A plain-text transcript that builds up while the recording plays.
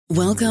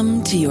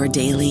Welcome to your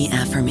daily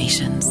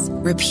affirmations.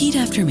 Repeat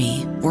after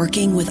me.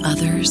 Working with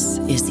others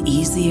is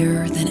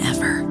easier than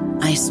ever.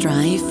 I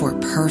strive for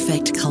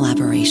perfect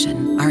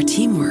collaboration. Our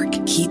teamwork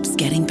keeps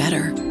getting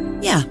better.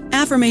 Yeah,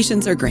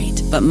 affirmations are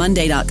great, but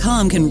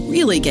Monday.com can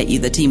really get you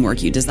the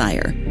teamwork you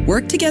desire.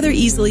 Work together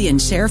easily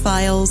and share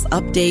files,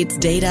 updates,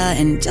 data,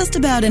 and just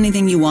about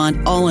anything you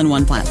want all in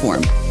one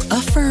platform.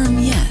 Affirm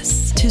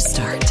yes to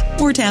start,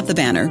 or tap the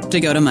banner to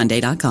go to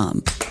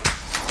Monday.com.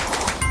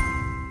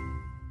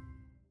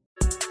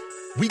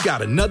 We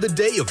got another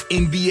day of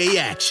NBA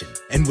action.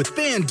 And with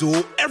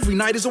FanDuel, every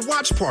night is a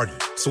watch party.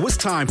 So it's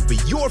time for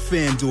your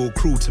FanDuel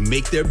crew to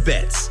make their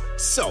bets.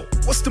 So,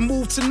 what's the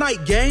move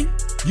tonight, gang?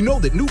 You know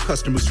that new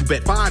customers who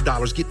bet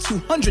 $5 get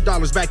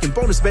 $200 back in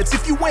bonus bets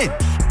if you win.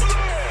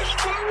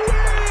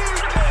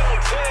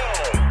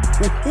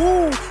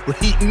 Woohoo! We're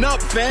heating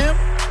up, fam.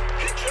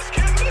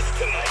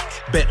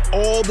 Bet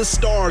all the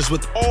stars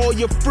with all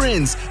your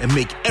friends and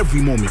make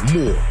every moment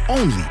more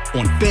only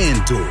on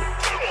FanDuel.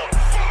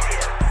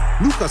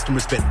 New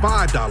customers bet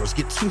 $5,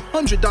 get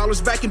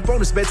 $200 back in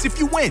bonus bets if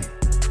you win.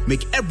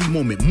 Make every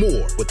moment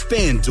more with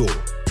FanDuel.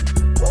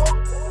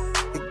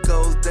 It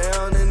goes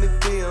down in the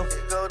DM.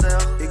 It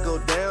go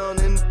down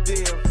in the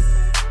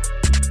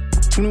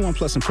DM. 21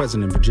 plus and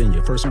present in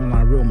Virginia. First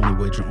online real money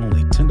wager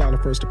only.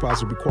 $10 first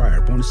deposit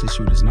required. Bonus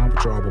issued is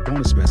non-withdrawable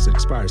bonus bets that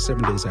expires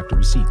 7 days after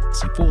receipt.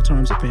 See full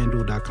terms at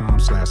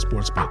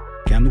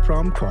FanDuel.com/sportsbook. Gambling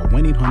problem? Call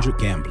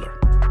 1-800-GAMBLER.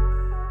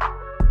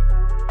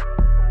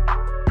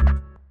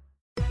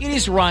 It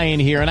is Ryan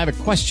here, and I have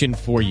a question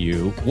for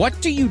you.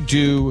 What do you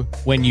do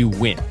when you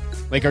win?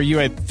 Like, are you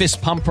a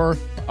fist pumper,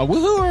 a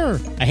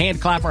woohooer, a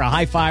hand clapper, a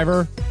high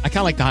fiver? I kind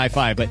of like the high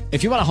five, but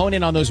if you want to hone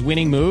in on those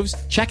winning moves,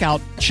 check out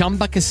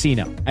Chumba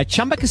Casino. At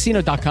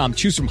ChumbaCasino.com,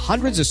 choose from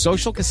hundreds of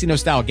social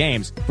casino-style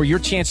games for your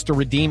chance to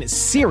redeem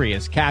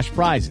serious cash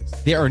prizes.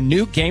 There are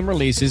new game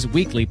releases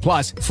weekly,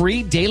 plus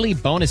free daily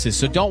bonuses.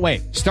 So don't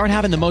wait. Start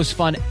having the most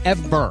fun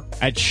ever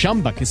at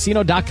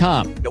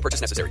ChumbaCasino.com. No purchase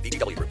necessary.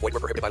 VGW. Void where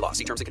prohibited by law.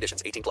 See terms and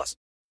conditions. 18 plus.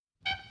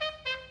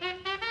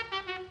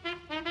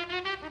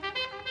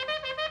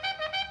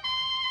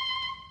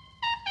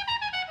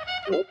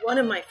 One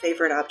of my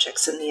favorite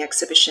objects in the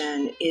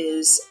exhibition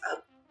is a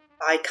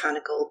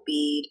biconical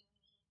bead.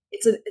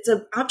 It's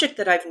an object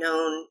that I've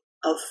known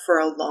of for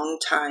a long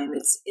time.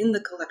 It's in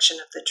the collection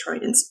of the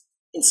Detroit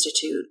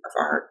Institute of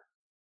Art.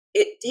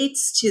 It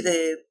dates to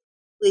the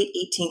late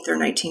 18th or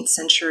 19th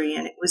century,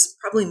 and it was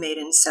probably made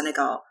in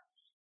Senegal.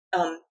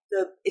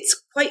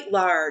 It's quite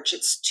large.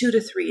 It's 2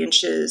 to 3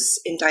 inches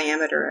in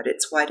diameter at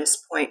its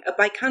widest point. A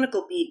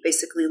biconical bead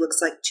basically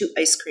looks like 2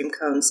 ice cream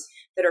cones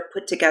that are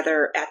put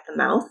together at the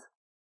mouth.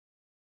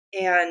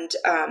 And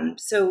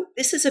so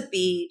this is a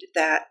bead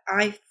that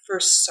I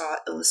first saw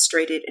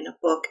illustrated in a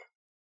book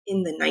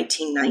in the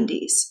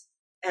 1990s.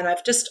 And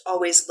I've just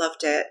always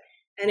loved it.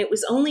 And it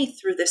was only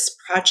through this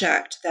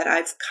project that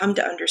I've come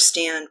to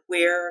understand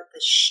where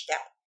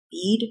that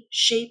bead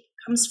shape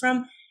comes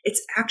from.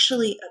 It's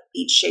actually a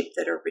bead shape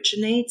that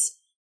originates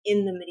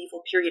in the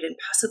medieval period and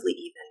possibly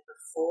even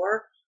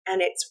before.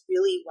 And it's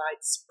really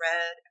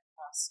widespread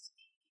across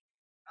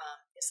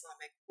the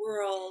Islamic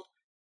world.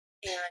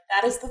 And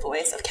that is the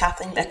voice of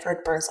Kathleen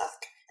Bickford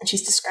Burzak, and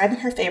she's describing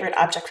her favorite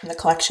object from the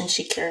collection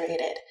she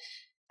curated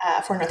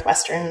for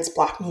Northwestern's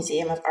Block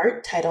Museum of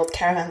Art, titled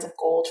Caravans of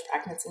Gold,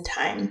 Fragments in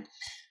Time.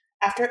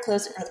 After it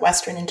closed at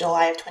Northwestern in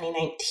July of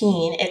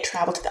 2019, it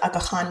traveled to the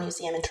Aga Khan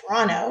Museum in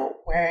Toronto,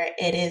 where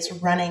it is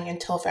running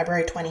until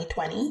February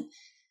 2020.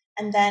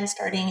 And then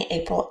starting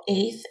April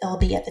 8th, it'll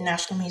be at the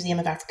National Museum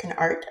of African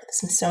Art at the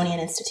Smithsonian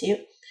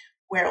Institute,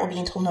 where it will be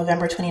until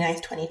November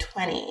 29th,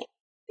 2020.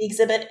 The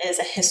exhibit is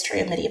a history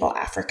of medieval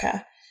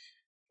Africa,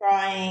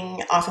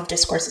 drawing off of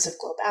discourses of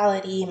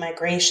globality,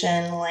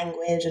 migration,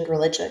 language, and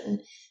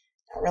religion.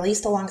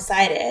 Released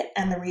alongside it,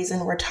 and the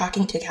reason we're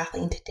talking to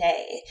Kathleen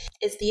today,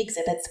 is the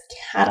exhibit's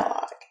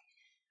catalog,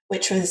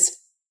 which was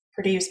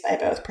produced by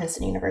both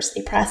Princeton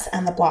University Press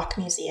and the Block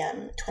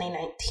Museum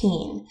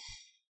 2019.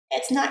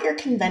 It's not your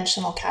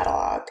conventional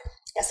catalog.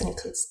 Yes, it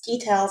includes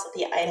details of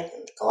the items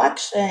in the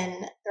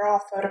collection. They're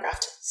all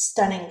photographed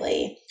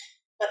stunningly.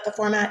 But the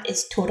format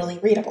is totally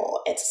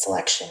readable. It's a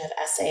selection of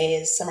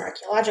essays. Some are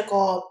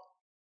archaeological,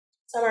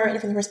 some are written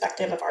from the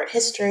perspective of art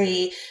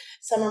history,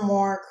 some are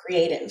more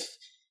creative.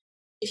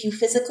 If you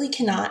physically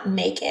cannot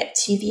make it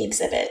to the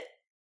exhibit,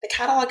 the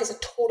catalog is a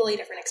totally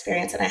different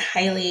experience, and I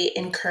highly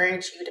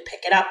encourage you to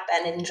pick it up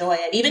and enjoy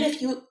it. Even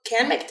if you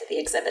can make it to the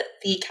exhibit,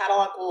 the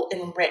catalog will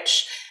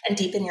enrich and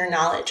deepen your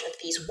knowledge of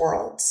these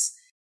worlds.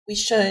 We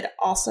should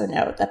also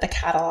note that the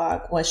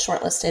catalog was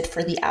shortlisted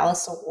for the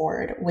Alice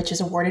Award, which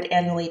is awarded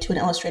annually to an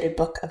illustrated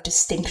book of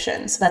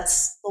distinction. So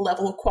that's the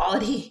level of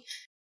quality.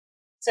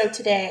 So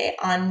today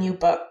on New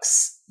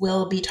Books,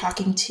 we'll be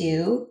talking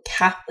to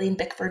Kathleen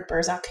Bickford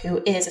Burzak,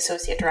 who is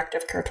Associate Director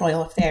of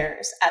Curatorial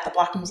Affairs at the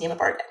Block Museum of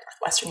Art at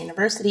Northwestern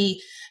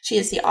University. She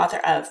is the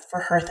author of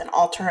For Hearth and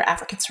Altar,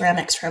 African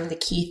Ceramics from the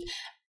Keith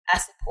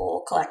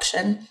Asapol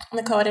Collection, and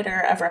the co-editor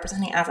of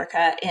Representing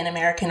Africa in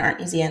American Art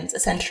Museums, A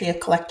Century of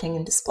Collecting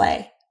and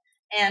Display.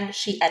 and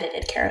she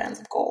edited Caravans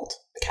of Gold,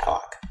 the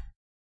catalog.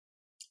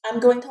 I'm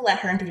going to let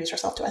her introduce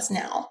herself to us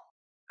now.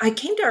 I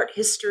came to art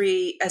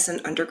history as an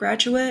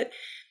undergraduate.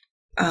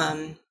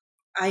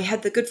 I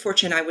had the good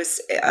fortune, I was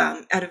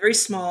at a very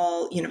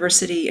small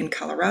university in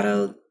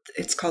Colorado.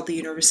 It's called the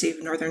University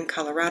of Northern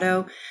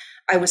Colorado.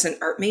 I was an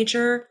art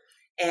major,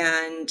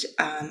 and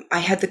I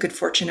had the good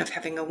fortune of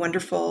having a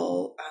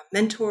wonderful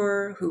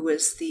mentor who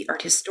was the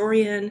art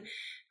historian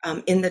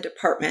in the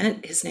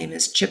department. His name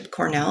is Chip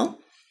Cornell,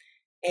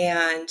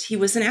 and he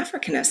was an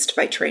Africanist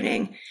by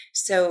training.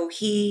 So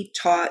he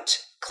taught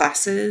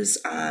classes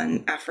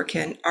on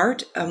African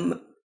art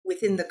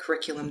within the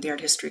curriculum, the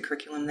art history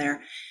curriculum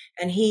there.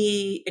 And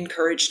he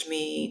encouraged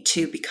me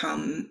to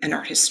become an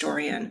art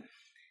historian.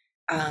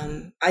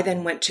 I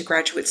then went to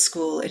graduate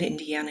school at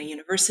Indiana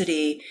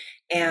University,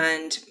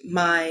 and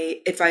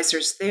my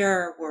advisors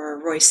there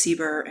were Roy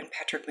Sieber and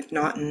Patrick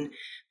McNaughton.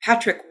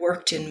 Patrick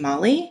worked in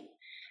Mali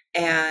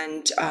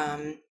and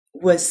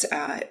was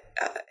an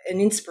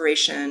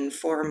inspiration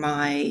for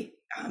my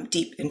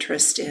deep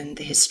interest in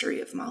the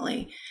history of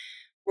Mali.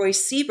 Roy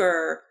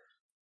Sieber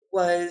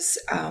was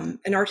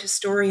an art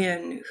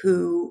historian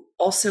who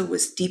also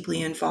was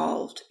deeply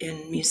involved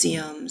in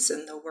museums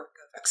and the work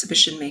of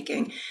exhibition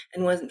making,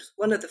 and was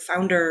one of the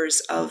founders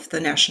of the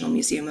National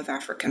Museum of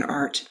African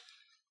Art,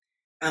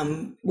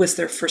 was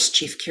their first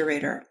chief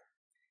curator.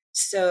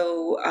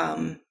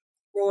 So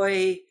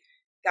Roy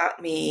got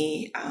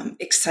me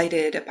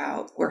excited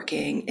about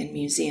working in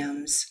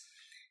museums.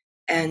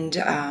 And,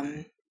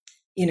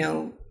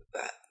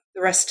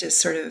 the rest is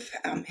sort of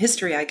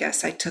history, I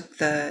guess. I took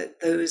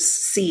those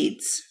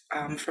seeds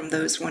from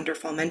those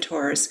wonderful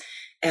mentors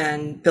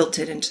and built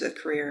it into the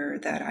career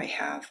that I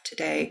have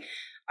today.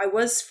 I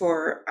was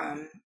for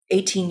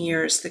 18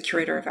 years the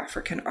curator of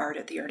African art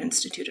at the Art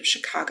Institute of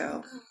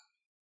Chicago.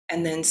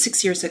 And then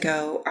 6 years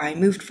ago, I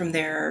moved from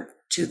there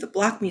to the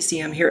Block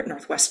Museum here at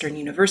Northwestern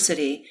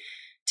University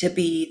to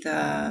be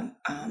the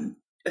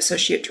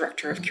associate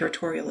director of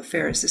curatorial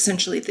affairs,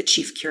 essentially the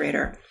chief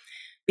curator,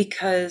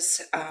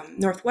 because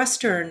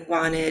Northwestern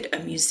wanted a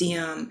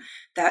museum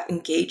that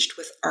engaged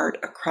with art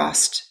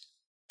across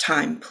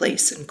time,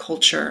 place, and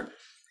culture.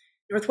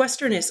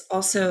 Northwestern is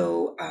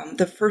also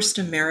the first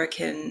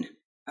American,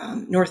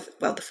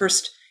 the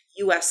first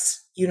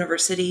U.S.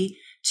 university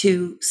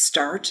to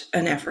start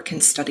an African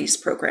studies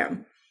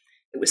program.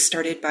 It was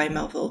started by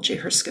Melville J.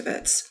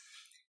 Herskovits.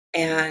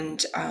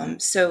 And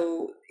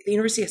so the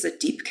university has a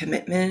deep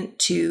commitment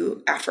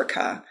to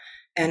Africa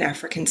and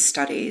African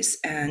studies.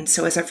 And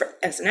so as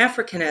an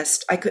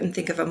Africanist, I couldn't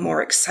think of a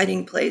more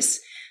exciting place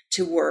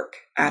to work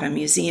at a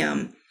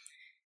museum.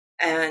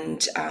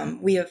 And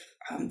we have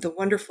the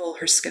wonderful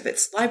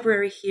Herskovits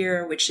Library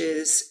here, which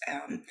is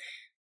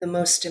the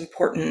most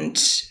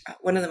important,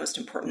 one of the most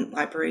important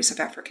libraries of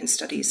African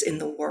studies in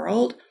the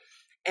world.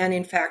 And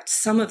in fact,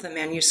 some of the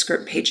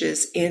manuscript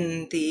pages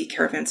in the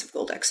Caravans of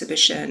Gold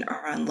exhibition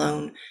are on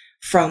loan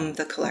from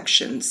the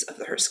collections of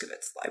the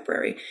Herskovits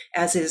Library,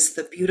 as is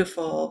the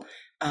beautiful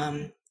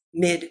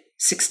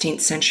mid-16th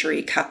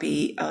century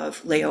copy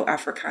of Leo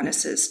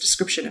Africanus's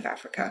Description of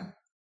Africa.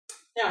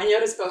 Yeah, I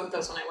noticed both of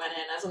those when I went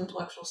in. As an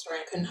intellectual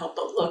historian, I couldn't help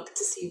but look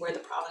to see where the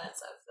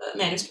provenance of the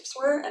manuscripts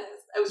were, and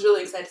I was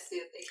really excited to see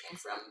that they came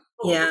from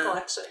the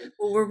collection.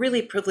 Well, we're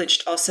really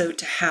privileged also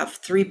to have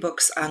 3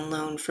 books on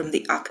loan from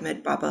the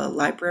Ahmed Baba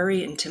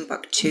Library in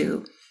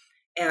Timbuktu.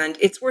 And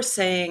it's worth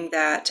saying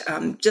that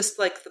just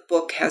like the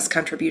book has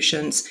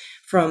contributions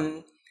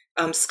from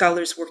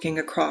scholars working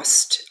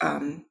across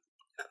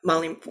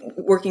Mali,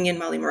 working in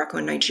Mali, Morocco,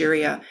 and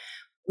Nigeria,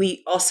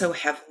 we also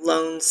have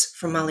loans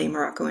from Mali,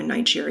 Morocco, and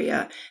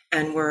Nigeria,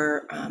 and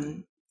we're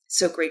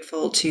so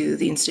grateful to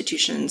the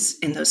institutions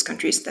in those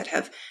countries that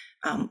have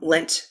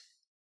lent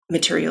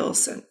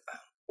materials and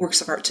works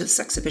of art to this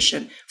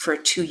exhibition for a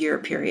 2-year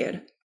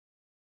period.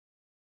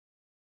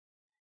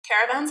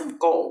 Caravans of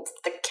Gold,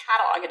 the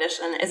catalog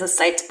edition, is a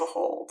sight to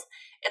behold.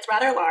 It's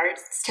rather large,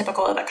 it's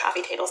typical of a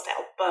coffee table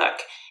style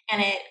book,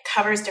 and it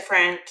covers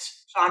different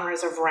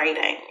genres of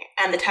writing,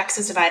 and the text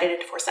is divided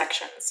into 4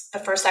 sections. The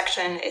first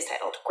section is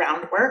titled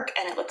Groundwork,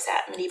 and it looks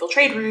at medieval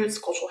trade routes,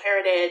 cultural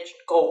heritage,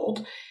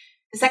 gold.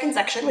 The second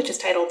section, which is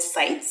titled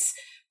Sites,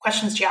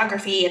 questions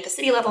geography at the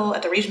city level,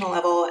 at the regional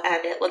level,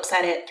 and it looks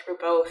at it through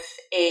both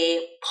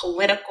a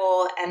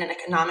political and an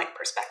economic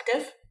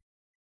perspective.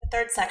 The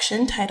third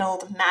section,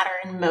 titled Matter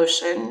in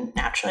Motion,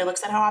 naturally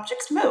looks at how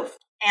objects move.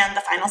 And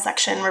the final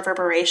section,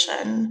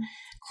 Reverberation,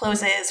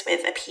 closes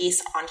with a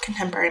piece on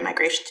contemporary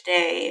migration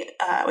today,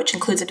 which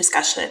includes a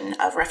discussion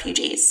of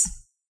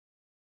refugees.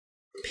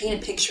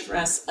 Paint a picture for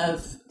us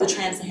of the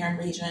Trans-Saharan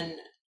region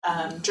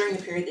during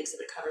the period the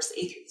exhibit covers,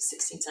 the 8th through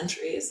the 16th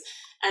centuries,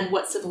 and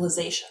what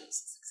civilizations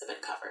this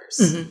exhibit covers.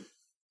 Mm-hmm.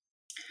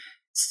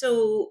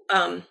 So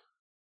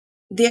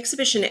the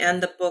exhibition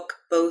and the book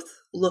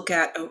both look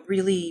at a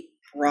really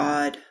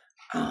broad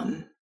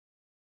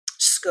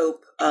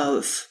scope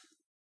of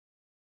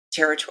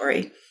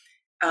territory.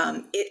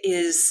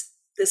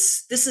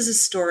 This is a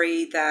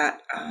story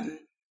that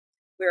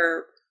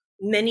where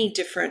many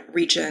different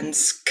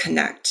regions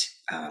connect.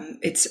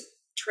 It's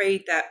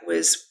trade that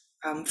was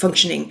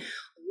functioning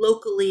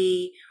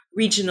locally,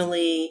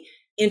 regionally,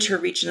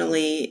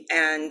 interregionally,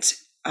 and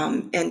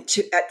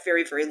at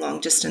very, very long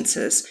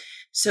distances.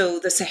 So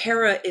the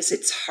Sahara is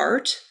its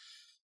heart,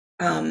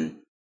 and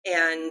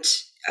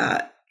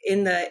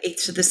in the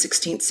 8th to the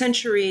 16th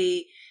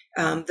century,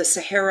 the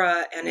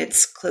Sahara and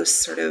its close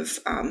sort of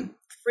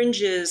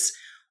fringes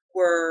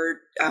were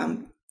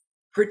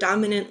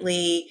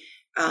predominantly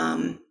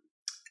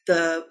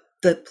the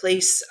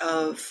place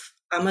of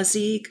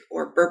Amazigh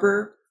or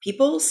Berber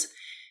peoples.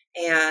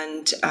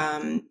 And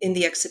in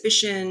the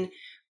exhibition,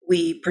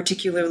 we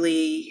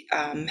particularly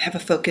have a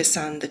focus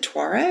on the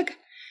Tuareg,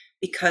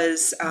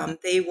 because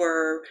they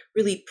were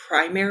really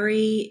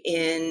primary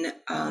in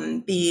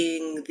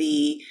being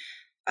the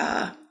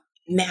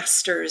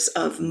masters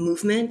of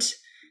movement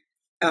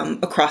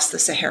across the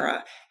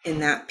Sahara in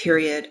that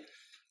period.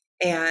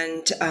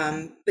 And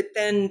but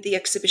then the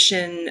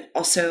exhibition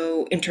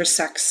also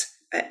intersects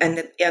and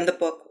the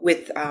book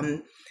with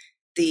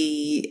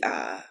the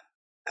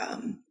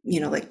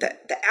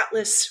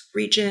Atlas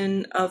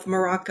region of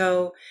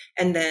Morocco,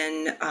 and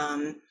then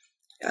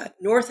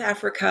North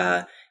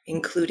Africa,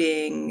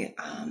 including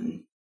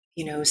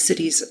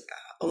cities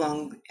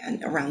along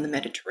and around the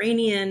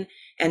Mediterranean,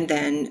 and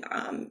then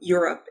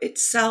Europe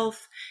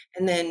itself.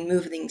 And then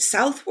moving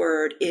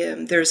southward,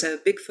 there's a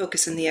big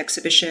focus in the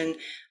exhibition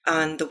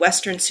on the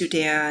Western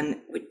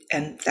Sudan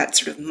and that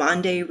sort of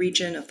Mande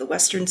region of the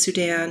Western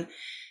Sudan,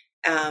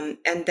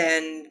 and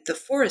then the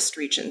forest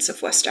regions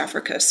of West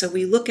Africa. So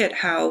we look at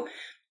how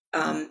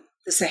the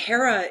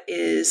Sahara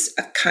is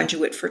a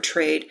conduit for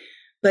trade,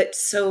 but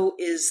so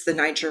is the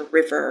Niger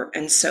River,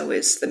 and so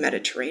is the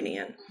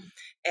Mediterranean.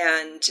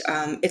 And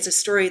it's a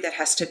story that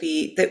has to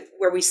be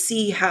where we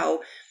see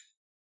how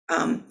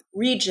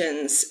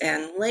regions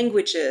and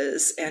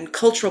languages and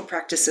cultural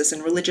practices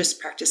and religious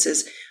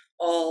practices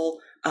all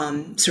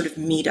sort of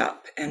meet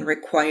up and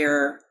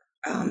require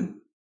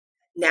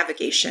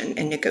navigation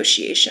and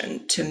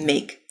negotiation to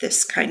make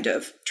this kind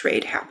of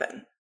trade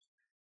happen.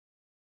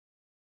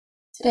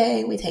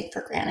 Today, we take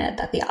for granted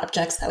that the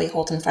objects that we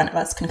hold in front of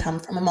us can come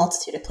from a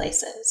multitude of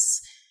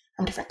places,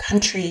 from different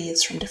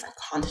countries, from different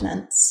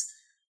continents.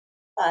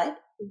 But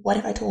what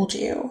if I told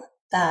you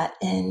that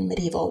in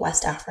medieval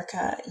West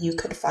Africa, you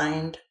could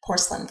find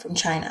porcelain from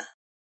China?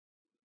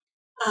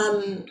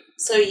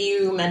 So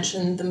you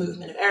mentioned the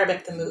movement of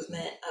Arabic, the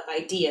movement of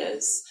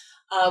ideas.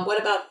 What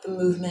about the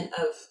movement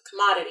of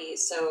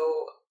commodities,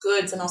 so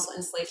goods and also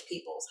enslaved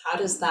peoples? How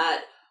does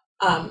that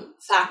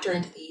factor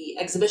into the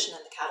exhibition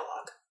and the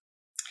catalog?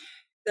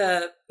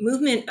 The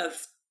movement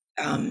of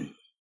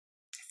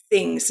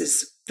things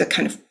is the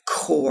kind of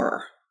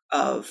core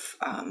of,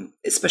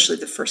 especially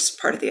the first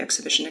part of the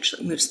exhibition.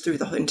 Actually moves through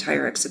the whole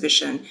entire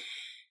exhibition,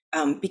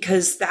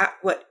 because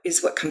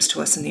what comes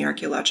to us in the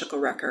archaeological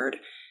record.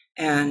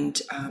 And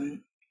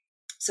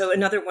so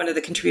another one of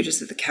the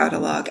contributors of the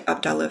catalog,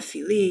 Abdallah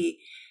Fili,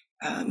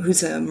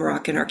 who's a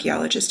Moroccan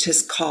archaeologist,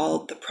 has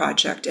called the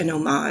project an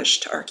homage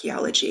to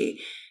archaeology.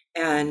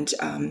 And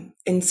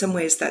in some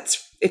ways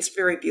it's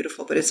very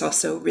beautiful, but it's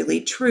also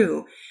really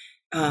true.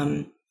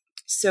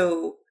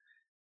 So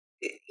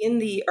in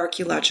the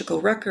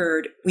archaeological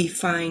record, we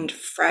find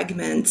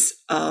fragments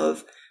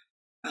of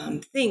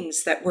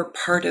things that were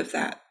part of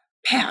that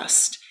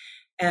past.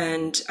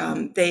 And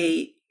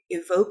they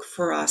evoke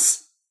for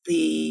us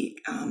the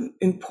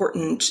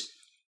important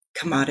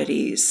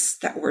commodities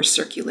that were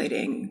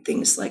circulating,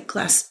 things like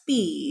glass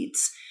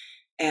beads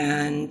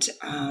and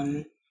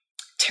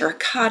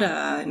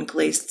terracotta and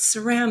glazed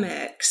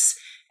ceramics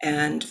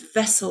and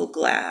vessel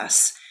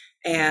glass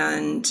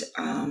and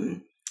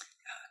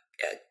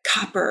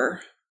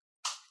copper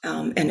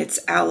and its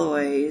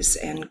alloys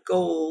and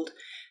gold.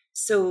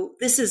 So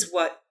this is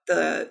what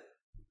the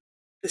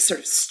sort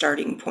of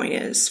starting point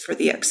is for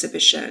the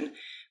exhibition.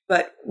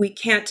 But we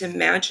can't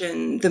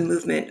imagine the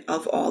movement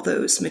of all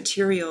those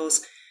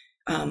materials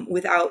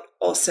without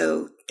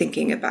also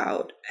thinking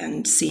about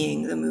and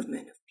seeing the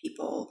movement of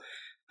people,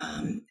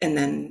 and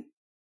then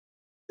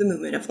the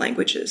movement of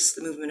languages,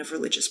 the movement of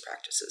religious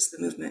practices,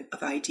 the movement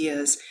of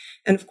ideas.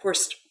 And of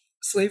course,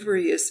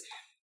 slavery is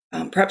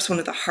perhaps one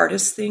of the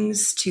hardest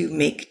things to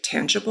make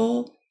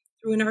tangible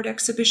through an art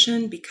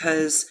exhibition,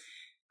 because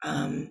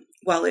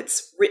while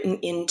it's written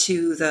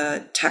into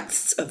the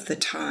texts of the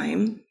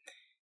time,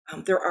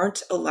 there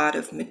aren't a lot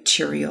of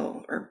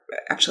material, or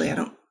actually I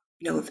don't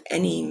know of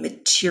any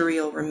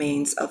material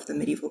remains of the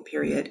medieval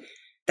period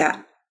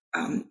that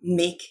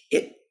make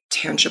it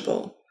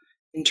tangible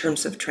in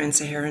terms of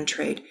trans-Saharan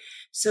trade.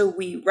 So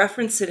we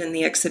reference it in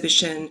the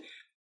exhibition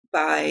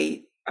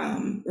by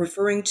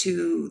referring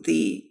to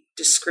the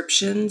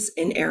descriptions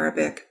in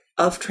Arabic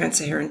of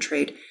trans-Saharan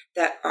trade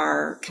that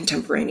are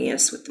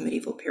contemporaneous with the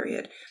medieval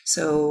period.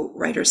 So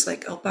writers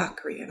like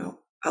al-Bakri and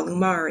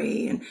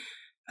al-Umari and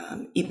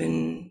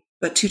Ibn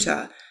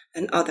Battuta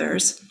and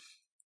others.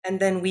 And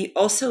then we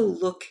also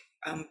look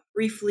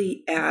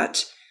briefly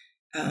at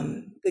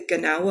the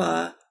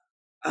Ganawa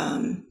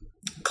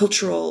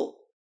cultural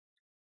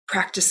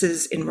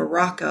practices in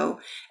Morocco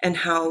and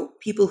how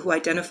people who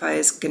identify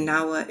as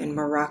Gnawa in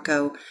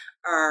Morocco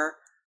are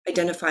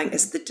identifying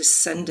as the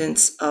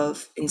descendants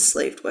of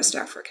enslaved West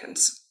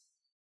Africans.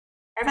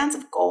 Caravans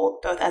of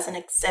Gold, both as an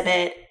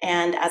exhibit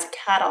and as a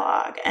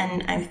catalog.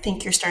 And I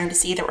think you're starting to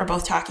see that we're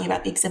both talking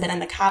about the exhibit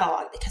and the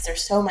catalog because they're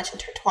so much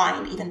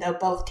intertwined, even though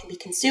both can be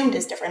consumed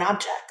as different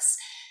objects.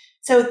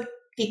 So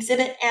the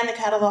exhibit and the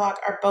catalog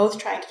are both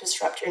trying to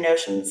disrupt your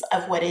notions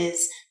of what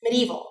is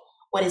medieval,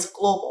 what is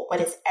global,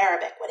 what is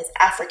Arabic, what is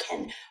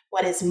African,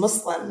 what is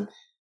Muslim.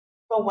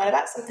 But what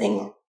about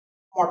something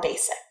more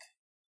basic?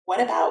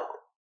 What about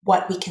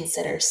what we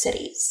consider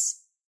cities?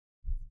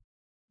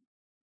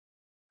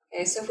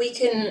 Okay, so if we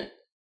can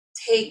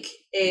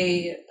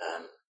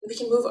we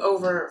can move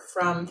over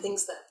from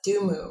things that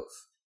do move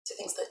to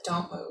things that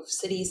don't move,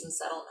 cities and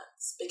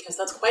settlements, because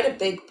that's quite a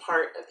big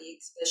part of the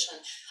exhibition.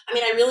 I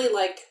mean, I really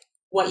like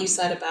what you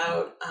said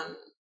about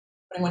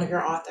one of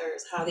your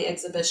authors, how the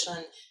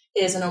exhibition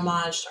is an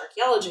homage to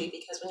archaeology,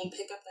 because when you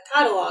pick up the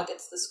catalog,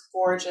 it's this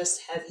gorgeous,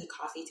 heavy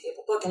coffee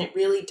table book, and it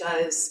really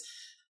does,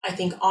 I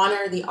think,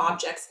 honor the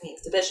objects in the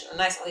exhibition. When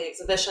I saw the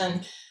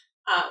exhibition,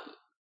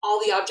 all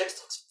the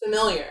objects looked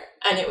familiar,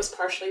 and it was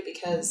partially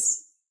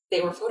because they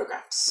were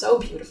photographed so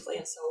beautifully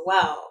and so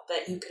well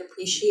that you could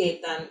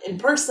appreciate them in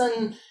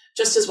person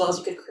just as well as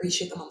you could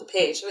appreciate them on the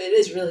page. So it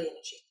is really an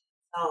achievement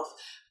itself.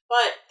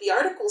 But the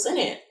articles in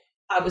it,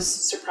 I was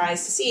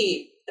surprised to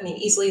see, I mean,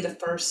 easily the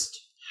first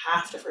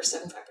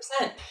 75%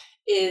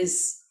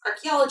 is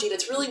archaeology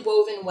that's really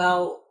woven in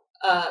well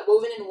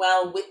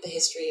with the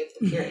history of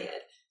the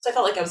period. So I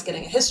felt like I was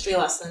getting a history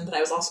lesson, but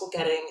I was also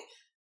getting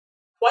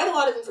quite a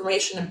lot of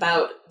information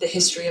about the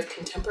history of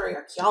contemporary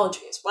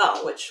archaeology as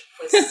well, which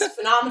was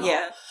phenomenal.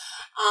 Yeah.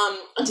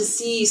 And to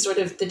see sort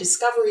of the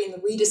discovery and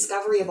the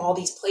rediscovery of all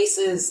these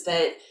places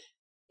that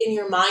in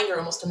your mind are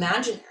almost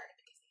imaginary,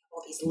 because they have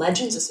all these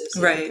legends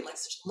associated with them, like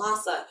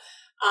Sichelmasa.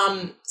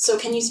 So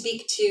can you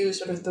speak to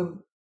sort of the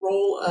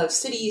role of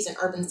cities and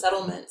urban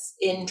settlements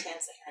in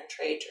trans-Saharan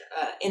trade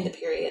in the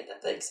period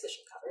that the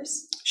exhibition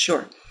covers?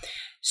 Sure.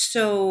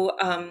 So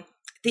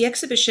the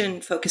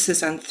exhibition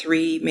focuses on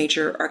 3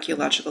 major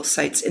archaeological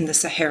sites in the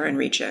Saharan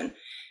region,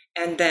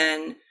 and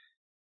then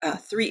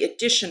 3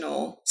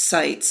 additional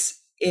sites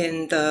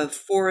in the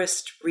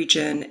forest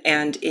region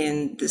and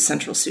in the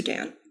central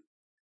Sudan.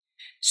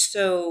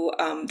 So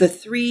the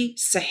 3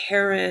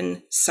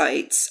 Saharan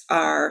sites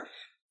are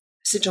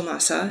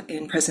Sijilmassa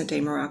in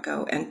present-day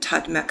Morocco and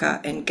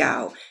Tadmeka and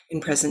Gao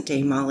in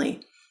present-day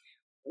Mali.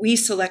 We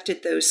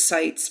selected those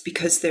sites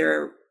because they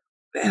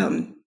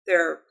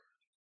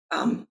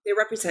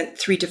represent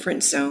 3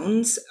 different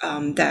zones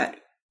that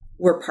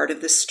were part of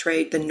this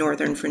trade: the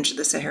northern fringe of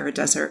the Sahara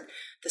Desert,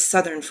 the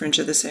southern fringe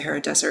of the Sahara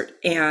Desert,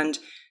 and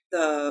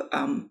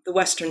the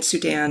western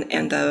Sudan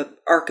and the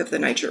arc of the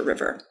Niger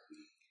River.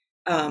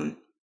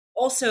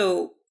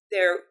 Also,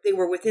 they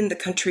were within the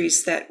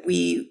countries that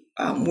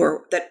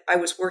I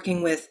was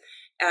working with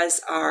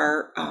as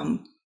our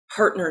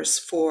partners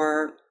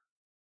for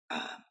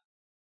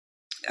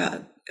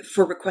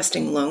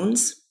requesting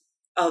loans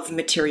of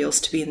materials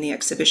to be in the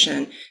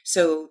exhibition.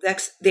 So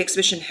the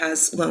exhibition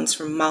has loans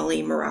from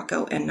Mali,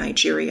 Morocco, and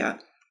Nigeria.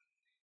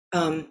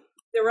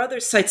 There were other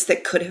sites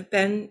that could have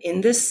been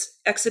in this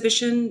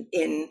exhibition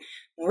in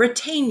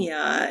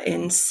Mauritania,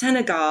 in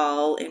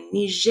Senegal, in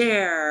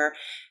Niger,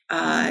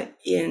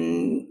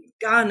 in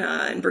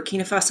Ghana, and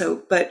Burkina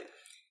Faso, but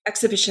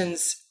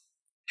exhibitions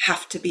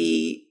have to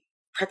be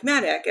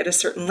pragmatic at a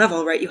certain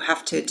level, right? You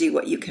have to do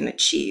what you can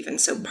achieve.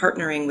 And so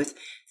partnering with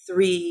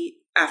 3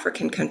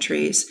 African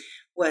countries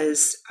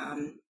was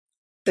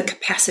the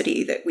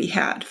capacity that we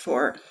had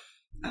for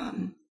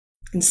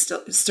and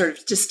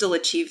still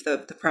achieve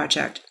the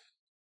project.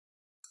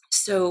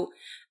 So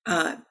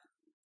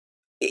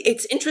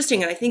it's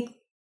interesting, and I think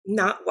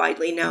not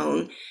widely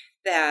known,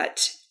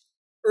 that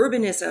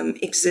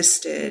urbanism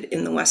existed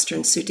in the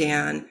Western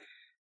Sudan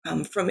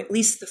from at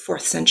least the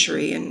 4th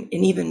century and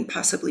even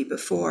possibly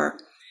before.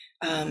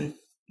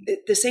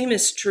 The same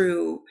is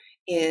true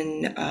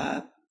in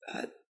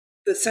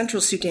the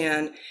central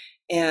Sudan,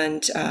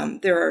 and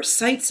there are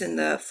sites in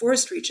the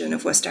forest region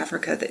of West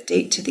Africa that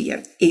date to the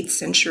 8th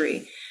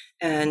century,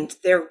 and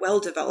they're well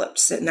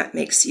developed, and that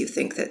makes you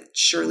think that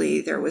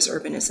surely there was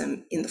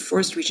urbanism in the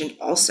forest region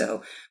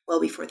also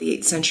well before the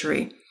 8th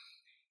century.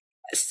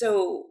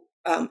 So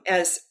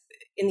as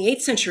in the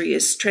 8th century,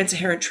 as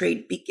trans-Saharan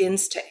trade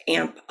begins to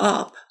amp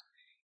up,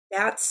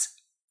 that's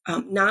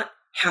not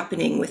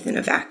happening within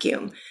a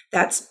vacuum.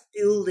 That's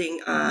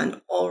building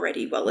on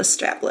already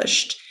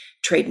well-established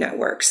trade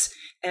networks.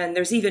 And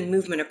there's even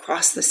movement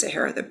across the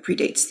Sahara that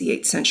predates the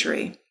 8th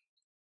century.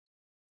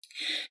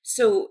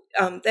 So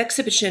the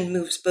exhibition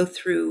moves both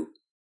through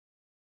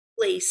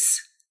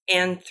place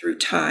and through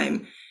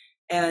time.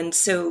 And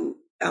so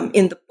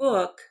in the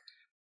book,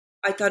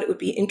 I thought it would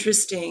be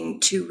interesting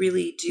to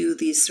really do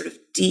these sort of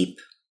deep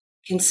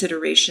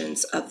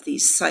considerations of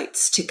these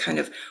sites to kind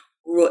of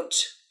root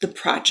the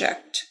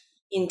project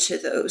into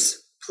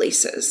those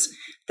places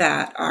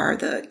that are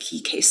the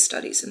key case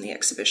studies in the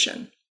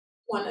exhibition.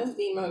 one of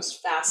the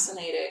most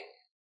fascinating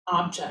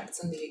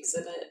objects in the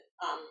exhibit,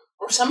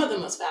 or some of the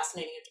most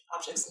fascinating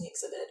objects in the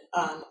exhibit,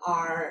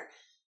 are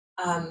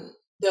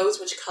those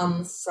which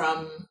come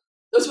from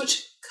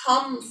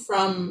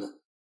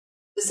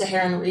the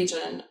Saharan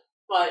region,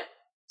 but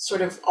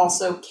sort of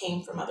also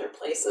came from other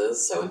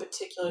places. So in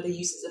particular, the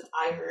uses of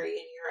ivory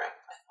in Europe,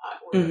 I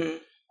thought were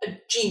a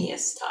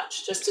genius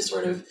touch, just to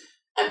sort of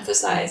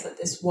emphasize that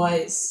this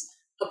was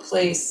a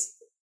place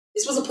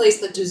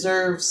that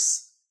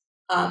deserves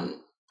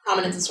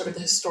prominence in sort of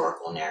the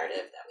historical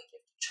narrative that we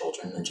give to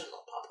children and the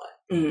general public.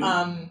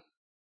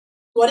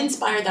 What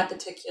inspired that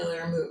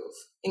particular move,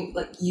 in,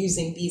 like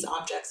using these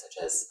objects such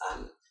as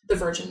the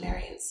Virgin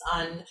Mary and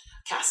Son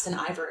cast in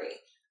ivory?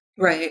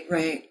 Right.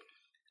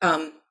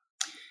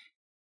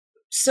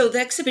 So the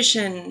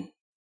exhibition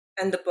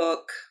and the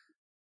book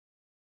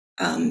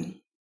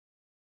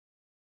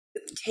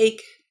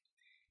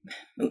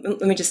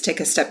let me just take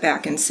a step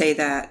back and say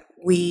that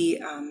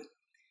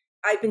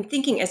I've been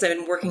thinking, as I've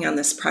been working on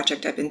this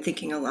project, I've been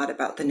thinking a lot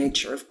about the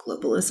nature of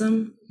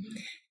globalism.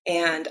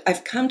 And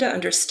I've come to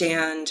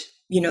understand,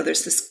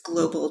 there's this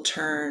global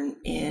turn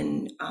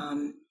in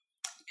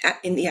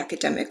the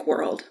academic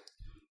world.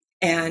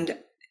 And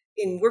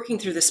in working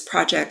through this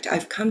project,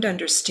 I've come to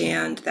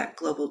understand that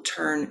global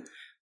turn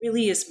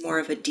really is more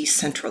of a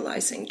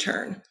decentralizing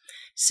turn.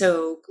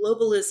 So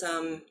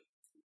globalism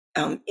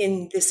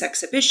in this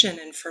exhibition,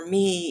 and for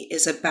me,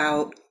 is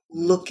about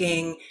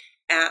looking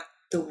at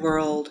the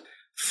world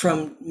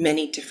from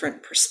many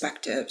different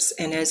perspectives.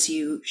 And as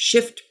you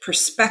shift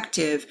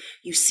perspective,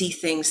 you see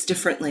things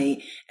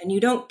differently, and you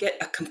don't get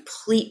a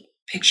complete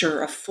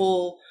picture, a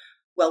full,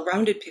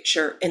 well-rounded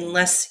picture,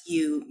 unless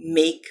you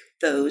make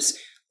those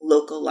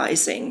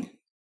localizing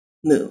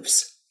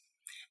moves.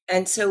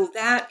 And so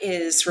that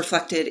is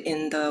reflected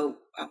in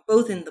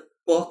both in the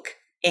book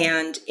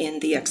and in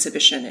the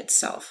exhibition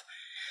itself.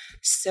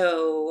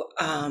 So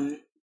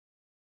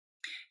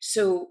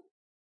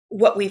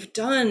what we've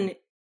done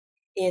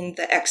in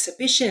the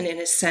exhibition, in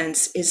a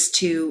sense, is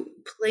to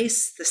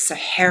place the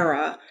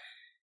Sahara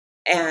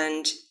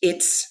and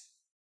its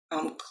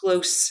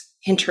close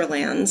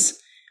hinterlands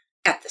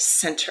at the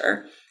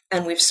center,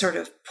 and we've sort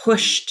of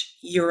pushed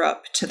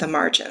Europe to the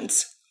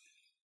margins.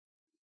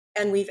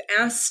 And we've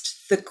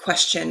asked the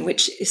question,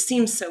 which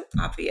seems so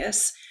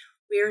obvious,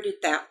 where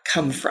did that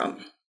come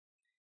from?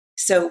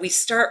 So we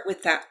start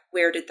with that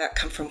where did that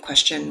come from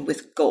question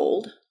with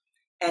gold,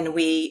 and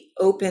we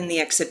open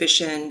the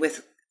exhibition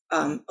with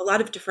a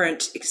lot of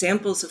different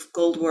examples of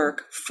gold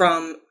work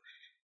from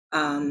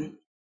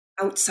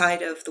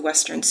outside of the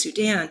Western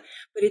Sudan,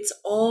 but it's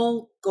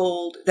all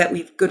gold that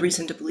we've good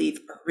reason to believe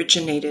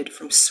originated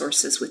from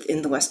sources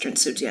within the Western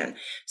Sudan.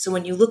 So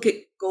when you look at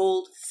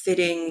gold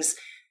fittings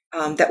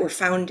that were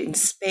found in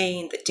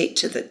Spain that date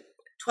to the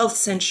 12th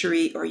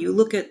century, or you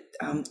look at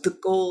the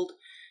gold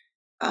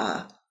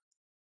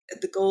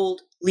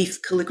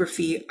leaf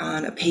calligraphy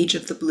on a page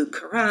of the Blue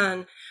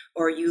Quran,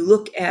 or you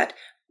look at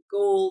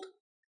gold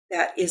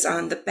that is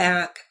on the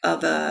back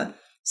of a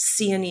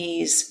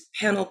Sienese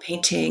panel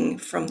painting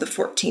from the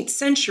 14th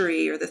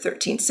century or the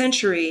 13th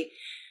century,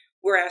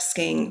 we're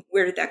asking,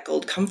 where did that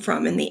gold come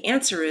from? And the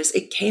answer is,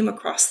 it came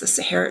across the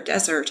Sahara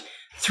Desert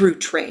through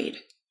trade.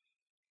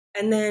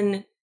 And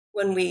then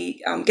when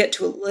we get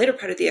to a later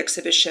part of the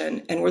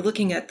exhibition and we're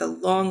looking at the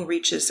long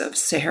reaches of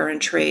Saharan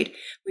trade,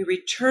 we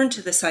return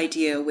to this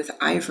idea with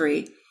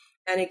ivory.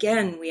 And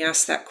again, we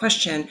ask that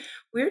question,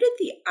 where did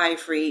the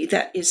ivory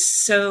that is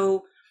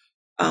so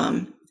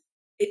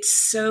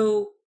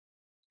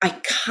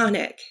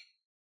iconic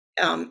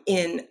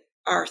in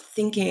our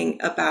thinking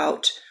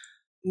about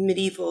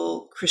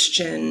medieval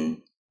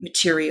Christian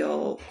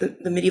material,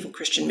 the medieval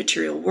Christian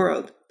material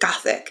world,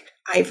 Gothic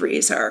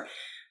ivories are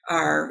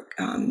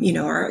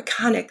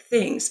iconic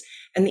things.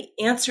 And the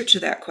answer to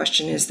that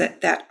question is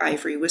that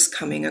ivory was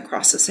coming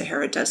across the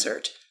Sahara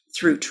Desert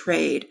through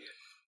trade.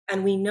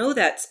 And we know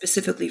that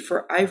specifically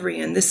for ivory,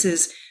 and this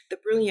is the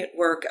brilliant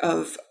work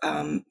of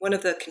one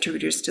of the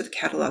contributors to the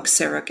catalog,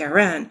 Sarah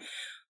Garan,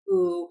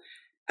 who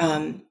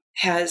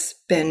has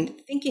been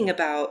thinking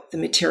about the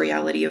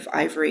materiality of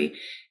ivory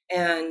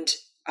and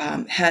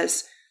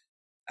has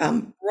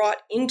brought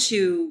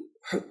into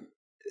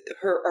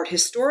her art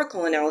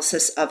historical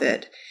analysis of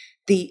it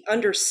the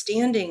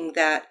understanding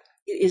that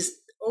it is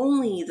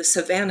only the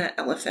savanna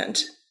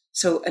elephant,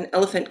 so an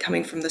elephant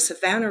coming from the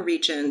savanna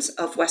regions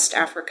of West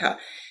Africa,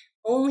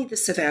 only the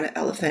savanna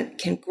elephant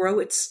can grow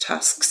its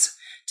tusks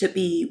to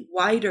be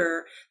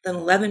wider than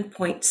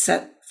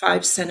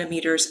 11.5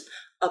 centimeters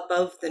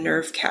above the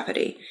nerve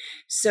cavity.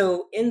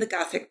 So in the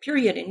Gothic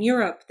period in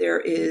Europe, there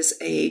is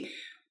a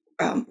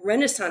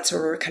renaissance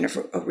or kind of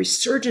a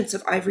resurgence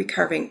of ivory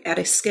carving at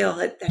a scale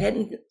that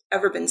hadn't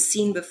ever been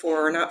seen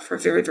before, or not for a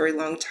very, very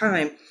long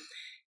time.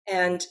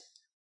 And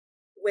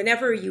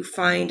whenever you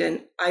find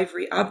an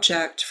ivory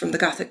object from the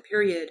Gothic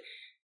period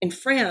in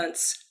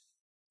France,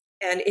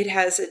 and it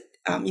has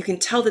you can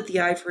tell that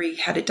the ivory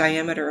had a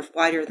diameter of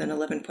wider than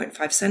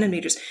 11.5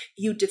 centimeters,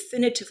 you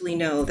definitively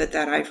know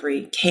that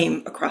ivory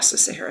came across the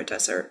Sahara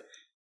Desert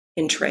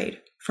in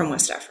trade from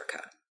West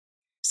Africa.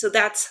 So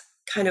that's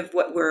kind of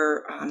what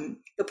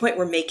the point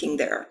we're making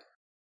there.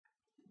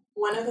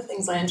 One of the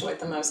things I enjoyed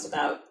the most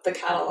about the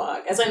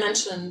catalog, as I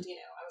mentioned,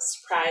 I was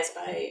surprised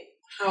by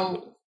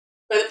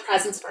the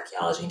presence of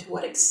archaeology and to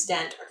what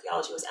extent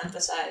archaeology was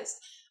emphasized,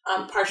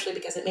 partially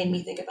because it made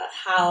me think about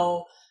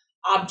how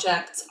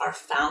objects are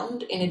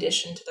found, in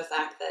addition to the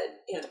fact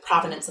that, the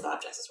provenance of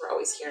objects, as we're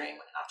always hearing, when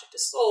an object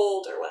is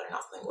sold or whether or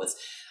not something was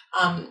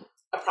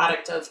a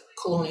product of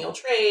colonial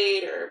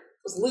trade or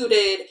was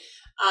looted.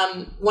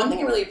 One thing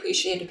I really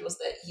appreciated was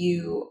that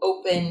you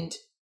opened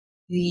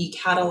the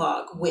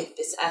catalog with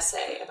this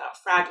essay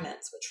about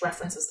fragments, which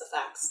references the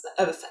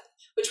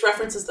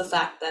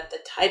fact that the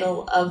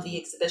title of the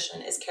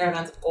exhibition is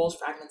Caravans of Gold,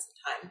 Fragments in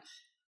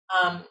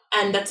Time.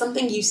 And that's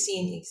something you see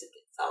in the exhibit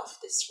itself,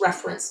 this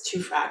reference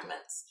to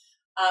fragments.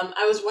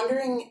 I was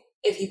wondering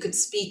if you could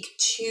speak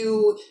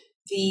to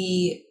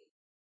the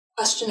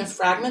question of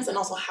fragments and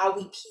also how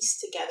we piece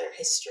together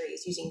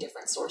histories using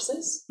different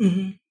sources.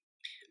 Mm-hmm.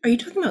 Are you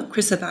talking about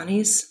Chris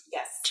Avani's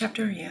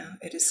chapter? Yeah,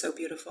 it is so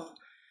beautiful.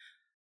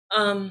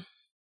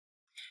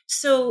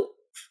 So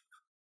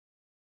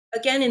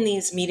again, in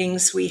these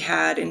meetings we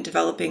had in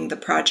developing the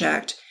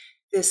project,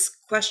 this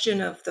question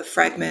of the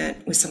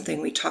fragment was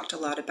something we talked a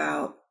lot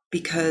about,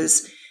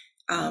 because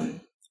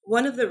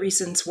one of the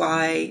reasons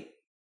why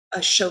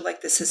a show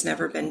like this has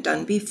never been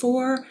done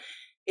before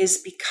is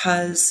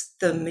because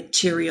the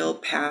material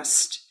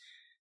past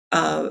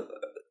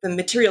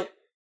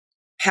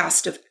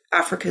of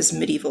Africa's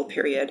medieval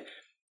period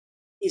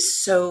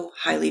is so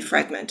highly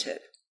fragmented.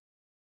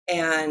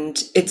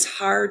 And it's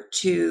hard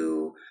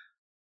to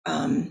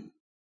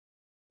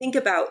think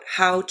about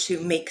how to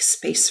make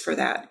space for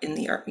that in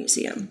the art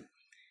museum.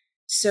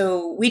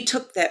 So we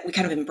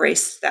kind of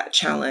embraced that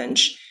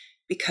challenge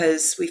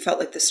because we felt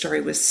like the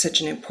story was such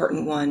an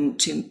important one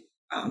to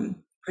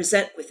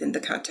present within the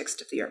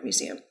context of the art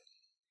museum.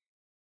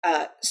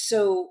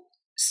 So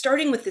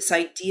starting with this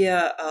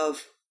idea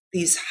of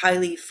these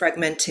highly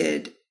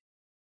fragmented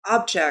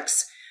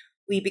objects,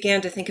 we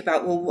began to think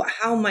about, well,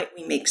 how might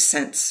we make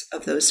sense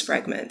of those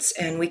fragments?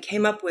 And we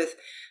came up with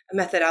a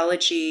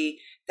methodology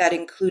that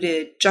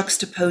included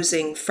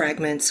juxtaposing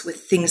fragments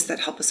with things that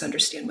help us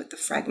understand what the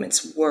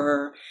fragments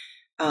were,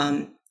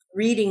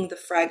 reading the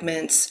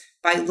fragments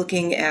by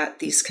looking at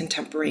these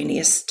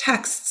contemporaneous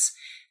texts,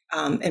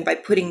 and by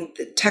putting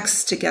the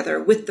texts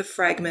together with the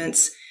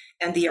fragments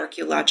and the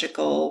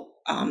archaeological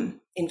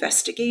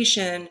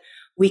investigation,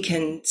 we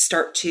can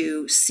start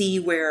to see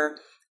where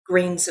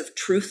grains of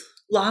truth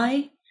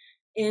lie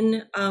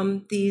in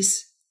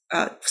these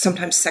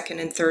sometimes second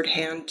and third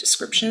hand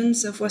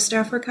descriptions of West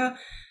Africa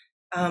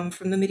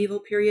from the medieval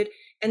period.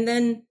 And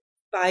then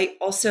by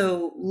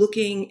also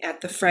looking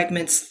at the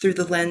fragments through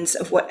the lens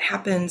of what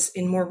happens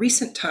in more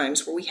recent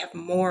times, where we have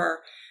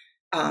more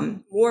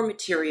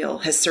material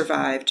has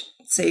survived,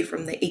 say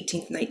from the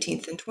 18th,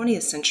 19th, and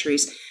 20th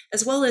centuries,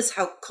 as well as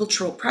how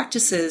cultural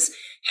practices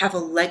have a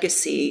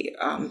legacy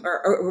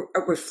or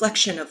a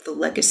reflection of the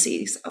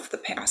legacies of the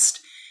past.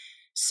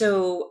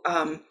 So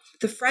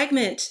the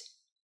fragment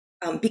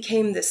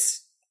became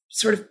this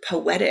sort of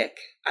poetic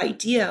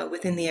idea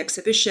within the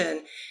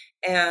exhibition.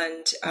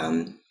 And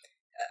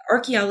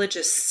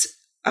archaeologists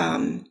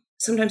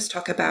sometimes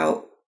talk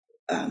about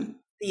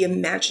the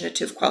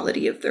imaginative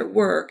quality of their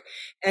work,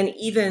 and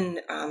even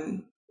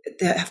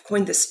they have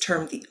coined this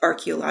term, the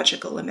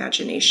archaeological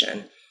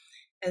imagination.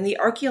 And the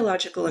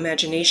archaeological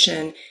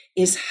imagination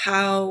is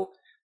how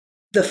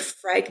the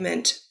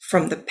fragment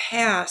from the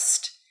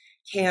past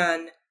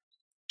can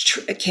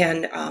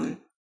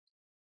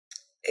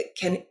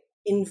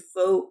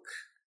invoke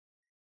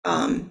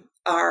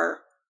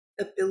our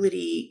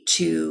ability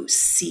to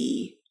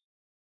see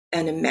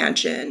and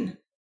imagine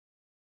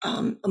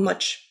a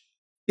much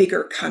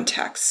bigger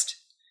context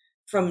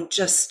from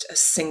just a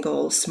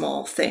single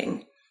small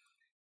thing.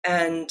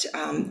 And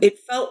it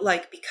felt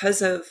like,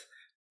 because of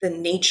the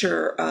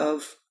nature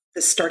of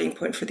the starting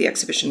point for the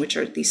exhibition, which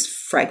are these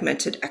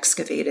fragmented,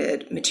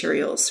 excavated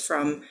materials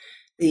from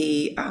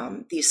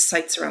these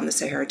sites around the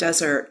Sahara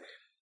Desert,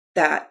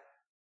 that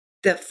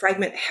the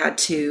fragment had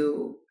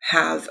to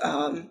have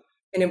an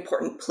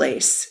important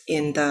place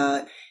in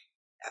the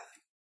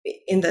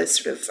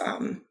sort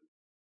of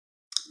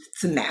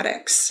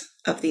thematics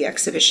of the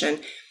exhibition.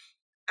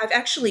 I've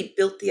actually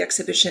built the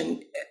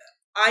exhibition.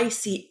 I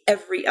see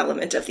every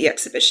element of the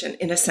exhibition,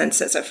 in a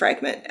sense, as a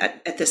fragment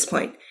at this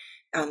point.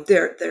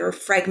 There are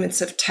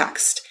fragments of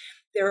text.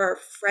 There are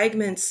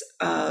fragments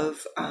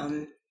of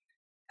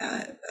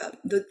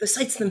the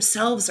sites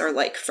themselves are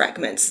like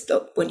fragments.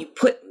 When you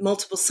put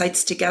multiple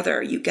sites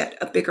together, you get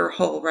a bigger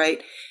whole,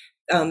 right?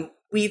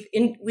 We've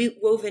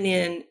woven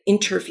in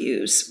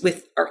interviews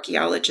with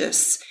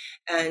archaeologists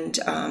and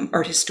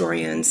art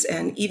historians,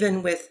 and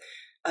even with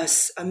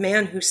a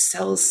man who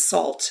sells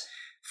salt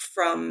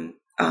from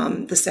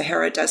the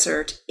Sahara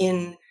Desert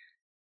in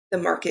the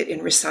market in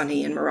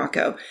Rissani in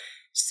Morocco.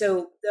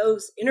 So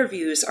those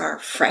interviews are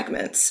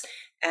fragments,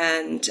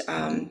 and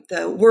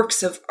the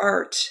works of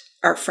art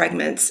are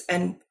fragments.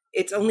 And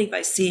it's only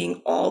by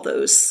seeing all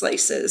those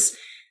slices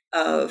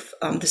of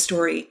the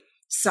story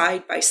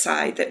side by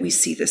side that we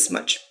see this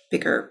much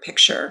bigger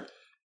picture.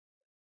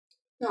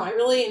 No, I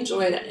really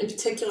enjoyed it. In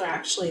particular,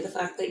 actually, the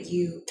fact that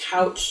you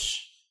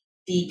couch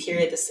the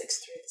period, the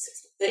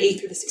 8th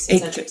through the 16th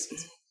century,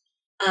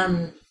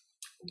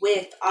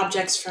 with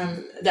objects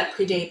that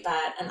predate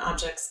that and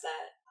objects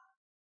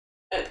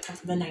that come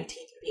from the 19th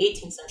or the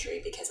 18th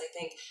century, because I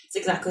think it's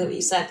exactly what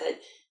you said, that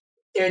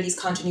there are these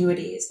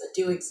continuities that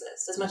do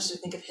exist. As much as we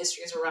think of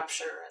history as a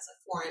rupture, as a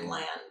foreign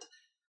land,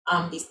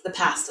 the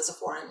past as a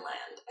foreign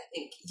land, I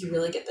think you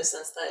really get the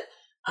sense that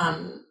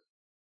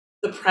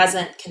the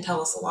present can tell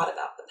us a lot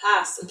about the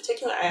past. In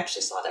particular, I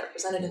actually saw that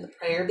represented in the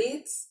prayer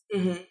beads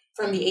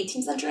from the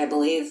 18th century, I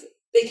believe,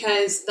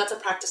 because that's a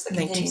practice that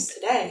continues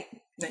today.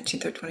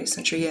 19th or 20th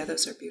century, yeah,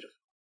 those are beautiful.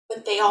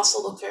 But they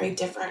also look very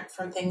different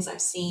from things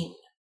I've seen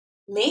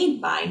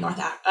made by North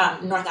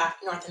and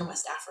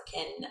West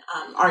African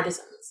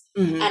artisans.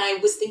 And I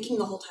was thinking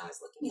the whole time I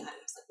was looking at it,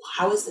 I was like, well,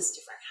 how is this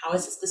different? How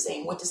is this the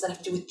same? What does that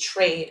have to do with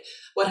trade?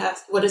 What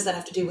does that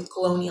have to do with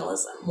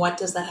colonialism? What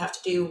does that have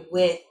to do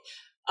with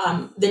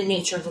the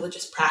nature of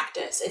religious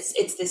practice?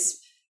 It's this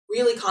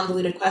really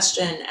convoluted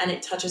question, and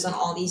it touches on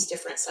all these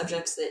different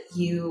subjects that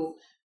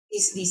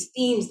these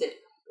themes that,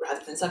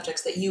 rather than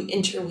subjects, that you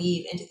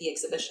interweave into the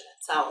exhibition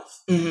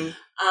itself.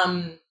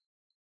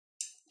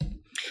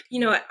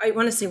 I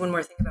want to say one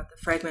more thing about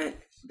the fragment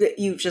that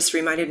you've just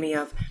reminded me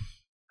of,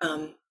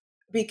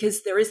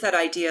 because there is that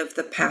idea of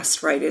the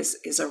past, right,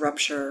 is a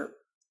rupture.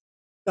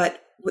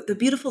 But what the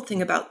beautiful thing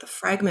about the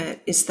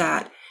fragment is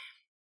that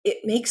it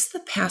makes the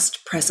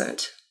past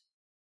present.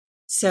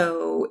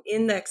 So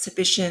in the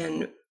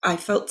exhibition, I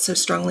felt so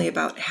strongly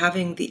about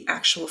having the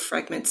actual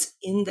fragments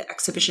in the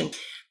exhibition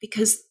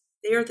because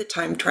they're the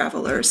time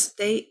travelers.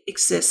 They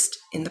exist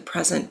in the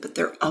present, but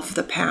they're of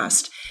the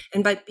past.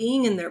 And by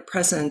being in their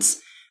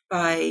presence,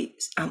 by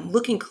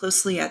looking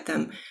closely at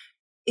them,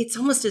 it's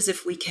almost as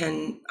if we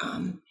can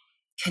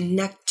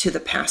connect to the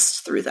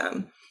past through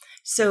them.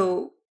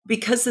 So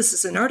because this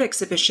is an art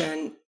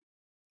exhibition,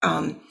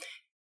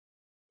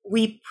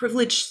 we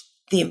privilege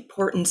the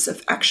importance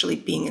of actually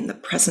being in the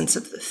presence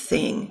of the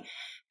thing.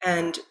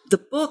 And the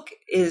book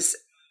is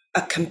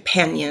a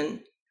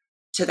companion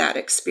to that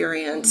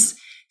experience.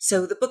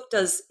 So the book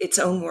does its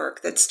own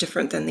work that's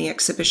different than the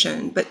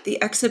exhibition, but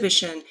the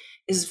exhibition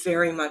is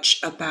very much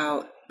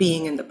about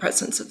being in the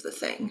presence of the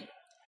thing.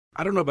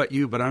 I don't know about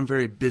you, but I'm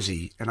very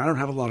busy and I don't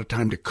have a lot of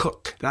time to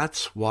cook.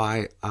 That's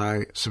why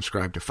I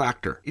subscribe to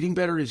Factor. Eating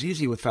better is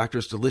easy with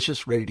Factor's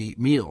delicious, ready-to-eat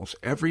meals.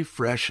 Every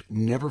fresh,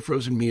 never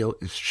frozen meal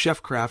is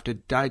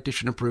chef-crafted,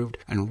 dietitian approved,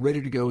 and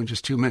ready to go in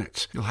just 2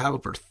 minutes. You'll have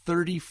over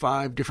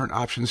 35 different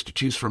options to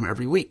choose from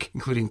every week,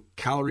 including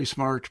Calorie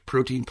Smart,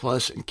 Protein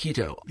Plus, and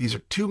Keto. These are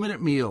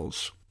 2-minute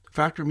meals.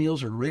 Factor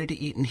meals are ready to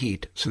eat and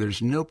heat, so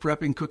there's no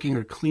prepping, cooking,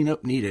 or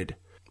cleanup needed.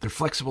 They're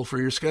flexible for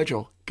your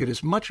schedule. Get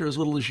as much or as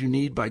little as you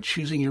need by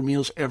choosing your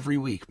meals every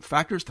week.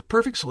 Factor is the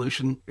perfect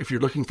solution if you're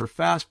looking for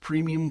fast,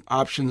 premium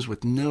options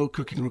with no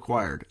cooking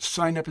required.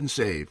 Sign up and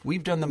save.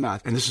 We've done the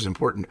math, and this is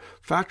important.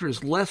 Factor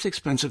is less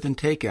expensive than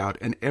takeout,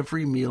 and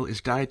every meal is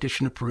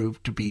dietitian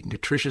approved to be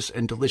nutritious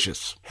and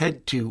delicious.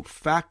 Head to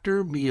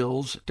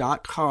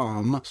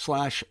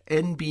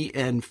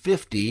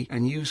factormeals.com/NBN50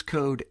 and use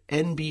code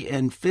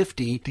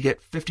NBN50 to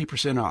get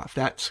 50% off.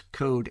 That's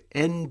code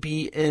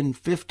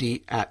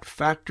NBN50 at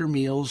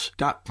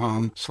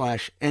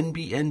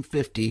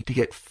factormeals.com/NBN50 to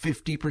get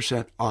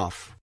 50%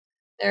 off.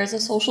 There is a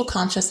social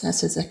consciousness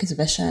to this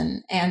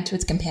exhibition and to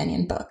its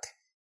companion book.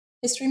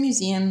 History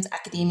museums,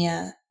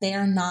 academia, they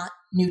are not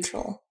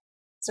neutral.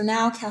 So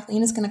now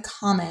Kathleen is going to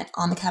comment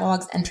on the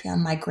catalog's entry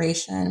on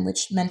migration,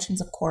 which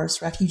mentions, of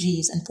course,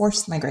 refugees and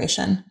forced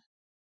migration.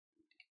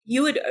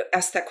 You had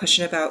asked that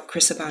question about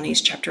Chris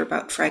Abani's chapter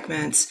about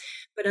fragments,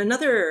 but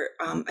another,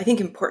 I think,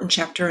 important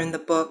chapter in the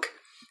book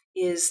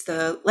is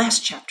the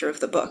last chapter of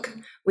the book,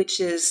 which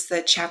is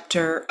the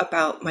chapter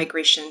about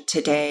migration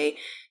today.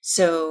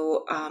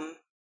 So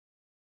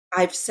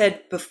I've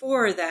said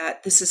before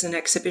that this is an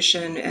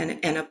exhibition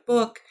and a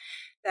book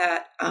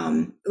that,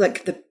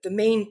 like the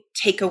main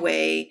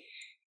takeaway,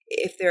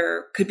 if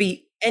there could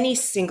be any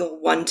single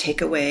one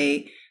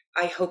takeaway,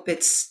 I hope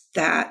it's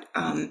that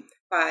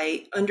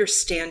by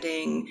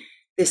understanding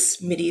this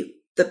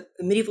the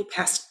medieval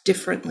past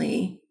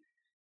differently,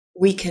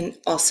 we can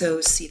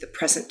also see the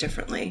present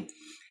differently.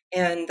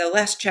 And the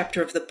last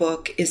chapter of the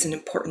book is an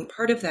important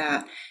part of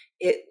that.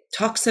 It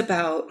talks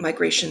about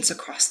migrations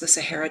across the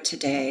Sahara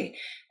today.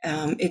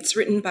 It's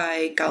written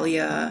by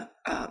Galia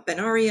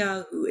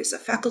Benaria, who is a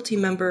faculty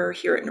member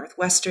here at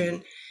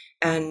Northwestern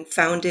and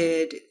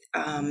founded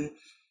a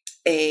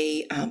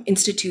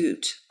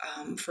institute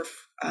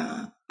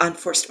on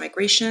forced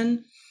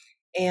migration.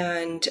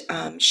 And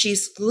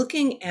she's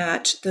looking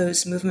at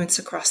those movements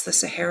across the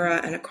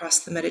Sahara and across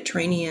the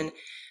Mediterranean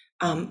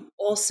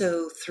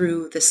also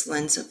through this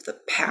lens of the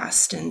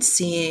past and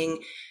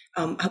seeing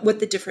what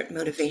the different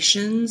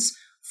motivations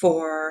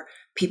for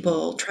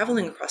people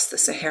traveling across the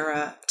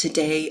Sahara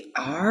today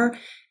are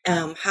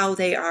how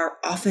they are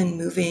often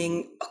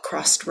moving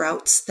across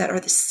routes that are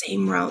the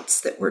same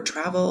routes that were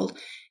traveled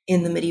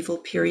in the medieval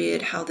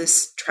period, how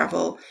this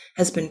travel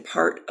has been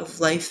part of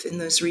life in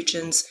those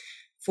regions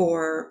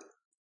for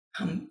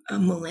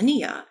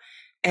millennia.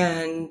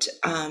 And,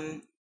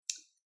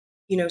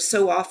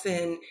 so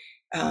often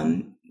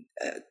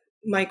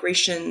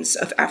migrations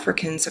of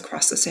Africans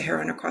across the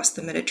Sahara and across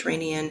the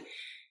Mediterranean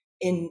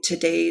in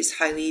today's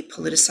highly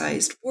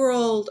politicized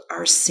world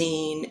are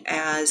seen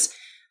as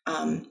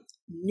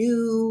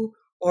new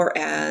or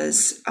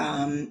as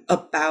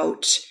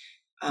about,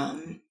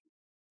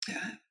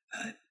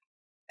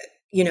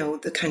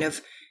 the kind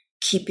of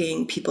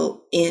keeping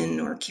people in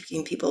or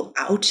keeping people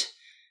out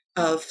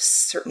of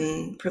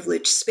certain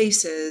privileged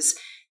spaces.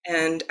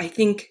 And I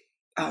think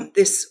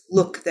this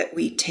look that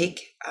we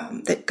take,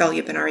 that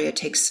Galia Benaria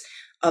takes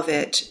of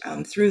it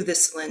through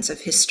this lens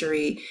of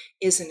history,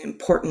 is an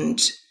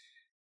important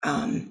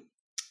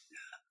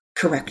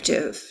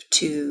corrective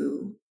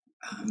to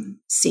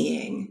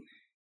seeing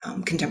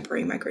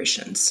contemporary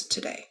migrations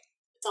today.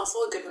 It's also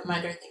a good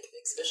reminder, I think, of the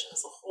exhibition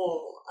as a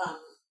whole,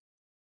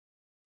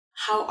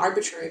 how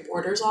arbitrary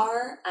borders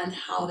are and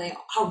how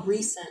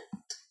recent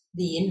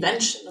the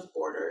invention of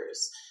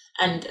borders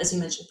and, as you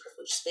mentioned,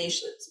 privileged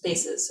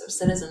spaces, so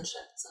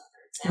citizenship,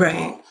 for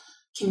example,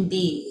 can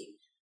be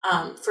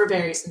for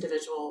various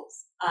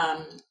individuals.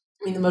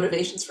 The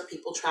motivations for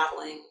people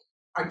traveling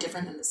are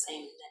different than the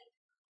same.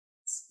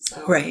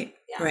 So, right.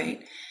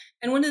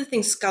 And one of the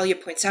things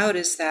Galia points out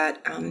is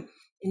that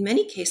in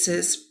many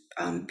cases,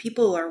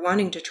 people are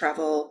wanting to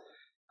travel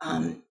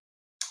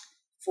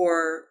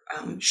for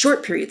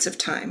short periods of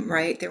time,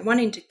 right? They're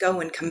wanting to go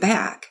and come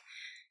back.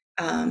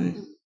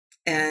 And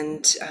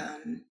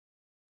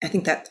I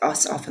think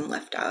that's often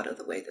left out of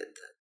the way that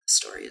the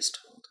story is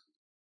told.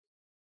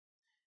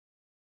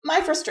 My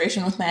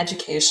frustration with my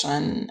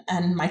education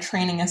and my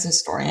training as a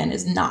historian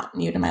is not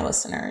new to my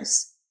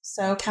listeners.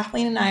 So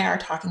Kathleen and I are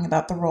talking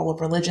about the role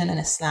of religion and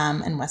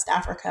Islam in West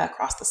Africa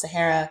across the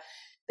Sahara,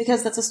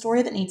 because that's a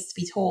story that needs to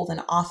be told,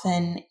 and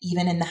often,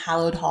 even in the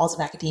hallowed halls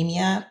of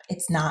academia,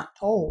 it's not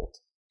told.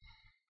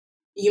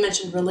 You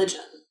mentioned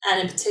religion,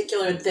 and in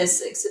particular,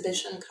 this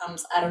exhibition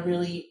comes at a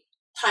really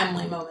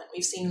timely moment.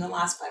 We've seen in the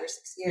last 5 or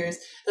 6 years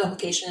the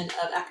publication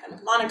of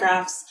academic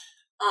monographs,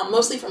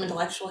 mostly from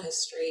intellectual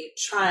history,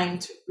 trying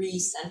to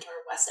recenter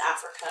West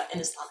Africa in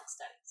Islamic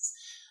studies.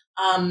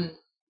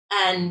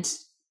 And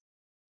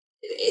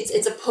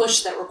it's a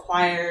push that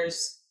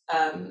requires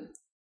a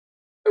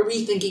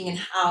rethinking in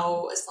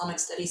how Islamic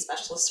studies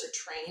specialists are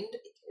trained,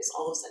 because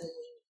all of a sudden we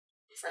need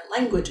different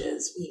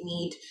languages. We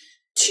need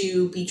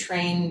to be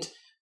trained.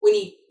 We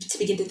need to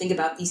begin to think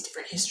about these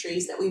different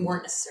histories that we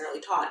weren't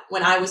necessarily taught.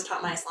 When I was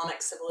taught my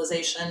Islamic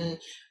civilization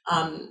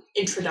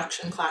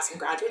introduction class in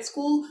graduate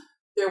school,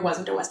 there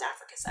wasn't a West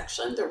Africa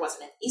section. There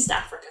wasn't an East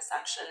Africa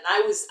section. And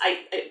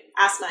I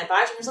asked my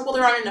advisor, I said, well,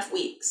 there aren't enough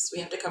weeks.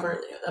 We have to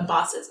cover the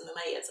Abbasids and the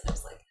Mayyids. And I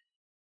was like,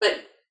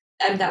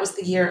 and that was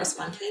the year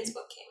Osman Kane's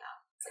book came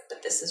out. It's like,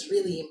 but this is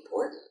really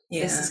important.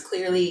 Yeah. This is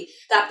clearly,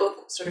 that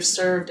book sort of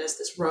served as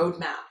this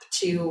roadmap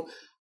to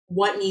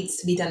what needs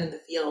to be done in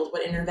the field,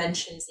 what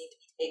interventions need to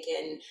be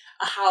taken,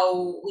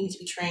 how we need to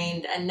be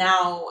trained. And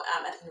now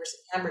at the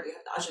University of Hamburg, you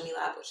have the Ajami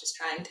Lab, which is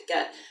trying to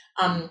get,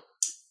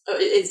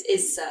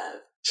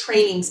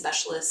 training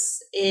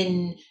specialists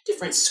in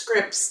different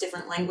scripts,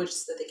 different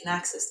languages, so that they can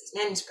access these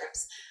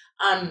manuscripts.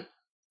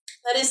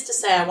 That is to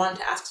say, I wanted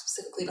to ask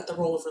specifically about the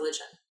role of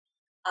religion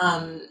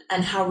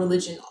and how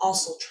religion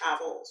also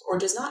travels or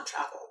does not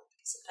travel.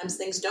 Sometimes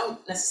things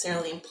don't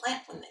necessarily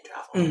implant when they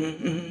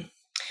travel.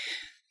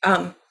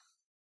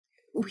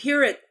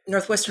 Here at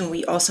Northwestern,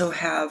 we also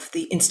have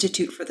the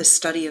Institute for the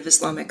Study of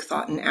Islamic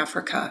Thought in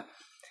Africa.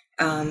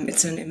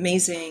 It's an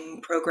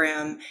amazing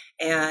program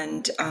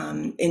and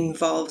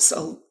involves,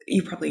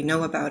 you probably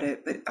know about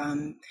it, but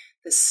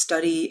the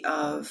study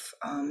of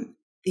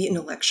the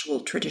intellectual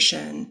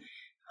tradition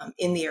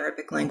in the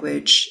Arabic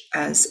language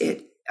as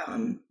it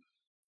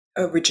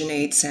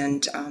originates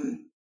and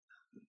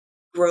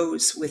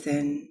grows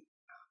within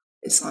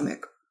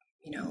Islamic,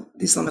 the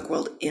Islamic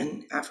world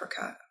in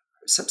Africa,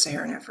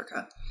 sub-Saharan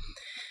Africa.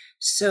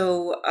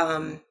 So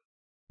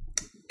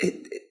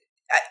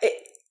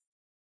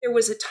there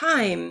was a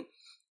time,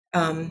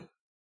 in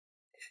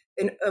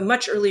a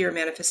much earlier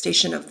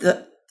manifestation of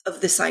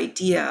this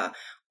idea,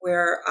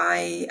 where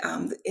I,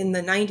 in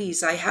the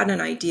 90s, I had an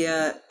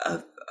idea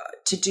of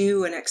to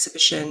do an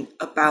exhibition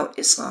about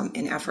Islam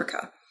in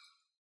Africa,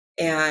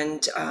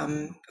 and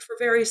for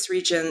various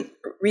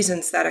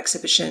reasons, that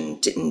exhibition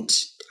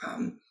didn't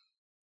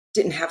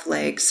have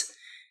legs.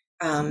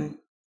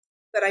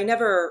 But I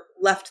never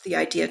left the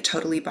idea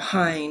totally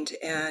behind.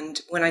 And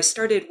when I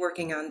started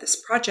working on this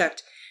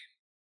project,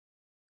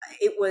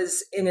 it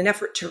was in an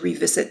effort to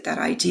revisit that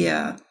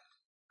idea.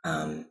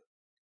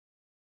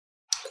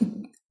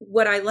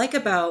 What I like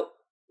about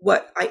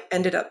what I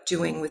ended up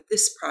doing with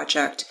this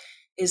project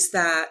is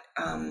that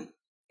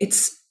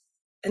it's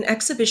an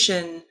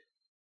exhibition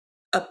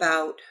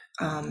about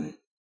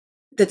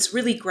that's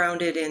really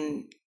grounded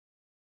in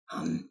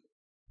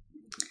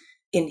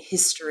in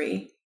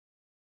history.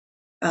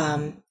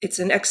 It's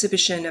an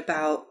exhibition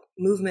about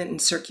movement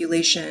and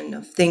circulation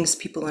of things,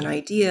 people, and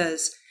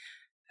ideas.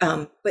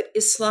 But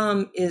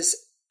Islam is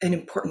an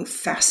important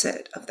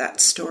facet of that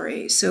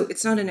story. So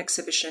it's not an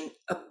exhibition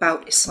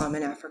about Islam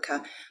in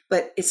Africa,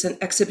 but it's an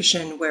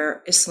exhibition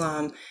where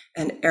Islam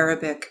and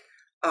Arabic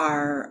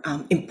are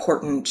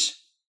important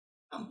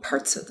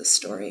parts of the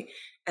story.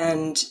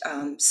 And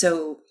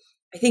so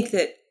I think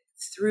that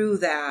through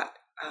that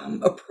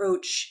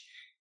approach,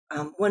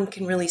 one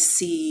can really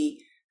see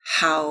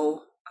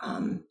how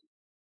and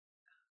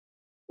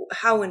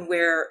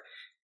where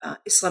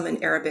Islam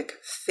and Arabic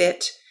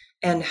fit,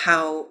 and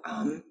how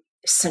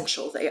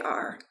essential they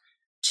are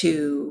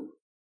to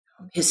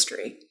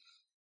history.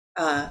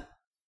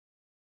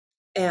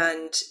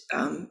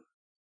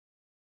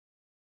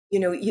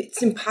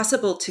 It's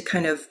impossible to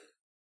kind of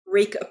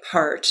break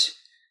apart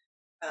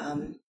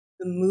the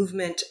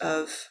movement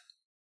of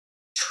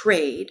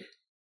trade,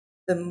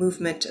 the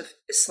movement of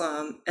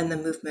Islam, and the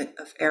movement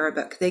of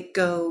Arabic. They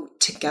go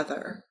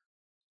together.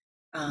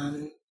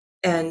 And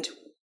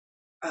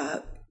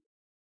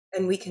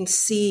we can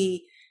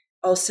see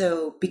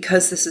also,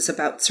 because this is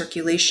about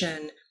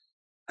circulation,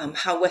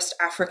 how West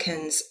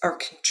Africans are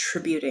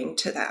contributing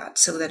to that,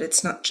 so that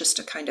it's not just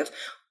a kind of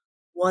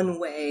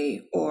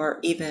one-way or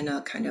even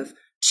a kind of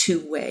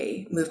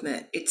two-way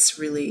movement. It's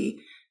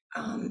really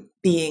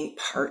being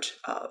part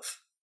of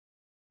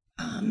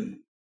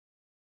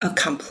a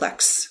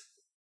complex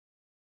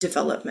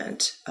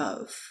development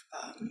of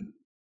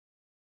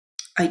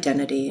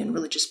identity and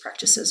religious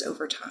practices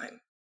over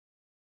time.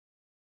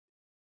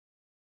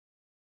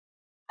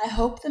 I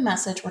hope the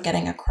message we're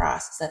getting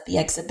across is that the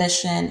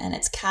exhibition and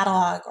its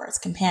catalog or its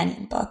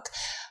companion book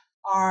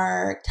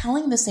are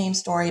telling the same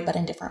story but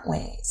in different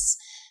ways.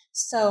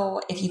 So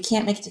if you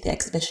can't make it to the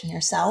exhibition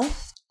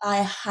yourself,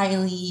 I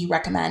highly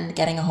recommend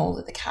getting a hold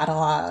of the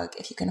catalog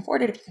if you can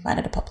afford it, if you can find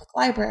it at a public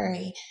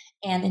library,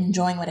 and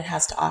enjoying what it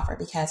has to offer,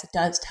 because it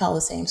does tell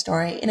the same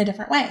story in a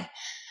different way.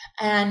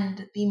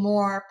 And the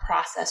more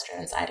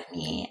process-driven side of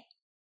me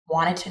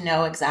wanted to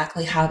know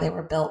exactly how they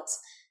were built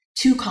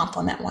to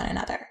complement one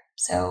another.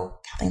 So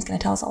Kathleen's going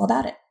to tell us all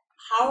about it.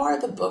 How are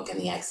the book and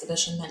the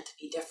exhibition meant to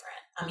be different?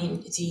 I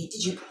mean,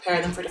 did you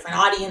prepare them for different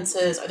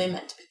audiences? Are they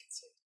meant to be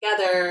consumed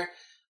together?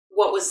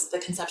 What was the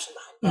conception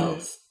behind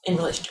both in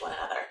relation to one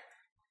another?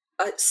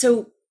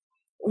 So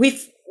we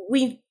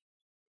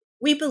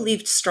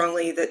believed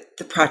strongly that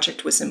the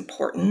project was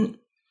important,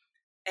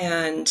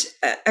 and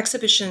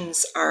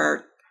exhibitions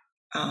are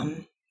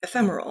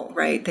ephemeral,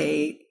 right?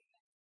 They're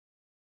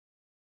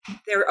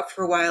up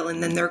for a while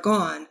and then they're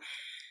gone.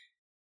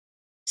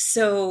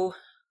 So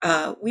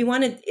we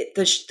wanted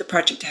the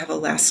project to have a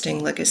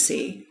lasting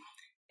legacy,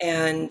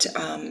 and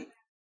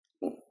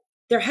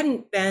there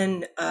hadn't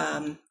been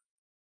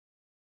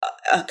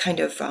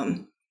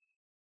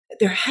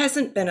there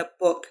hasn't been a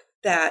book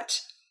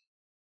that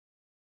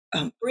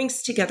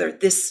brings together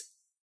this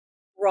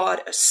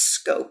broad a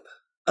scope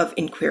of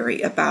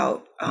inquiry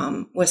about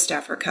West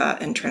Africa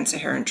and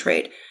trans-Saharan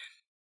trade.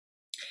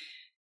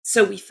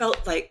 So we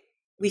felt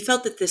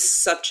that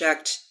this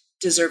subject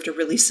deserved a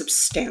really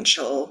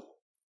substantial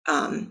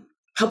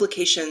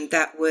publication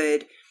that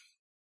would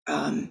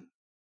add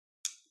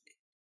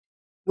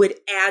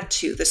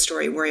to the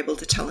story we're able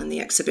to tell in the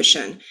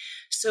exhibition.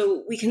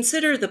 So we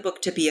consider the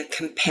book to be a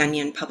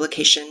companion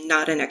publication,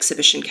 not an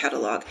exhibition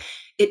catalog.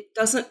 It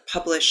doesn't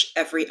publish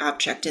every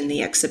object in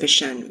the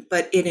exhibition,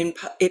 but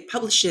it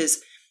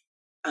publishes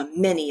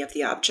many of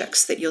the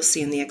objects that you'll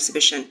see in the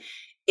exhibition.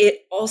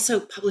 It also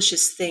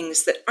publishes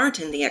things that aren't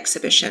in the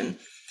exhibition,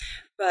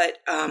 but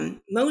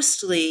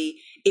mostly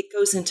it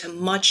goes into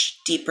much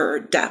deeper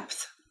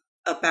depth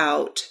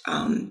about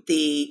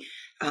the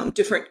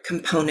different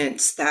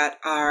components that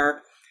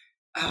are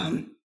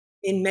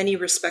in many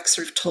respects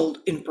sort of told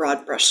in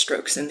broad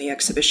brushstrokes in the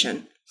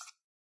exhibition.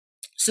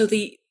 So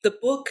the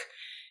book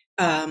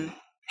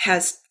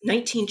has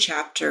 19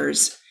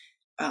 chapters.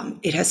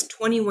 It has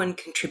 21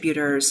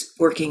 contributors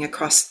working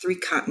across 3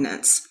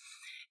 continents,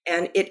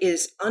 and it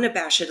is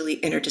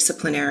unabashedly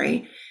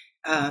interdisciplinary.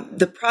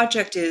 The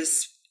project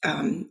is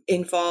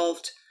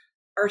involved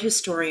art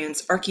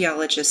historians,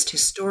 archaeologists,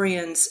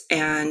 historians,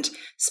 and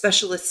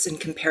specialists in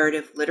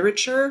comparative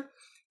literature,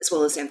 as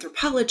well as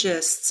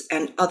anthropologists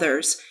and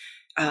others.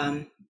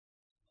 And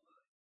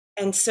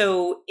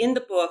so in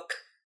the book,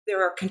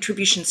 there are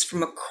contributions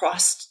from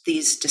across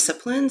these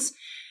disciplines,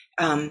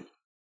 and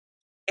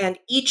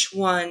each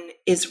one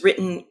is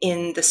written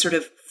in the sort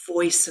of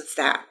voice of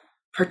that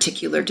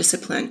particular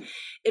discipline.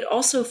 It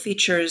also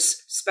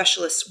features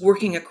specialists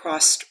working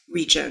across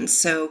regions.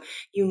 So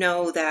you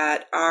know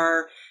that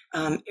our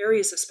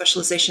areas of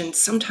specialization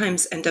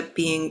sometimes end up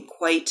being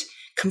quite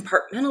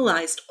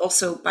compartmentalized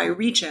also by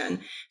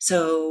region.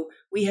 So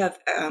we have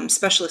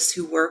specialists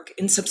who work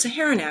in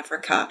sub-Saharan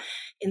Africa,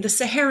 in the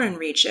Saharan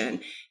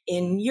region,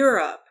 in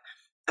Europe,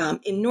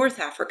 in North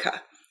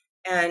Africa.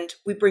 And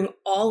we bring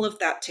all of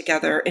that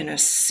together in a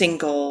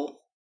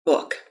single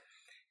book.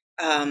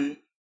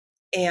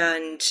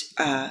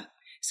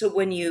 So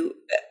when you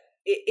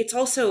it's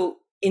also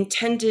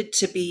intended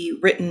to be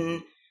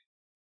written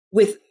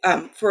with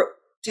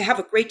to have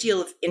a great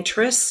deal of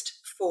interest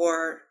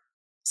for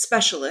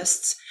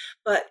specialists,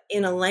 but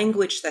in a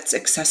language that's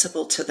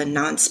accessible to the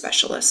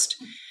non-specialist.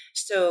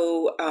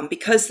 So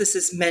because this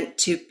is meant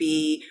to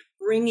be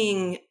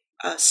bringing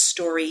a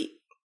story,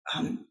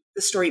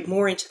 the story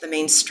more into the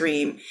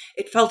mainstream,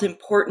 it felt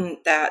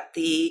important that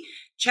the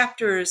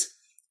chapters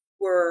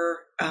were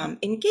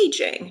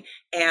engaging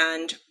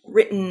and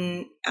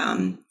written,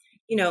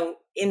 in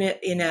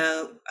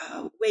a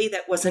way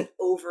that wasn't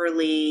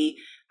overly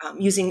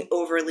using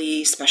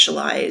overly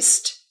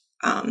specialized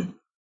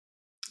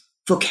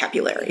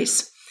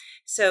vocabularies.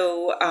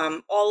 So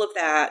all of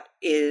that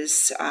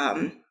is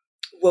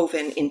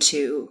woven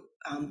into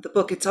the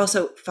book. It's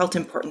also felt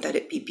important that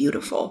it be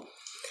beautiful.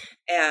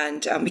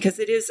 And because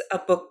it is a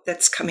book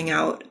that's coming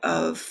out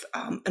of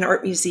an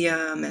art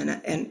museum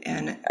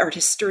and art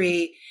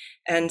history.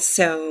 And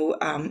so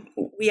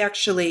we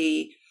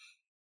actually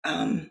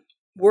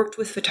worked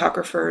with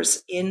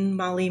photographers in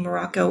Mali,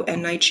 Morocco,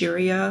 and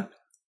Nigeria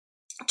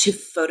to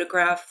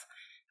photograph,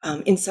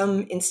 in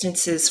some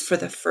instances for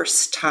the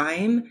first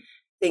time,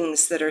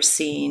 things that are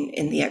seen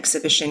in the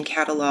exhibition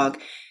catalog.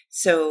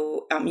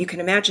 So you can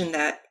imagine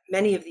that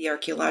many of the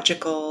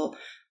archaeological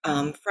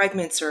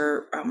fragments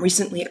or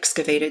recently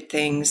excavated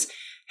things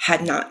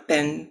had not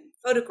been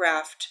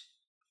photographed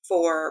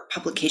for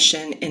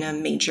publication in a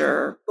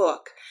major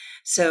book.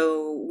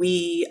 So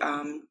we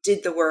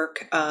did the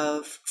work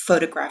of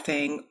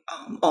photographing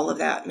all of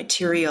that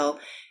material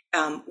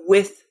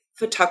with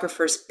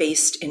photographers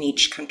based in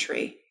each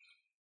country.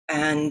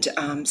 And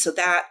so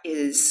that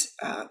is,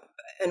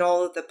 and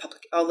all of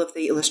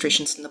the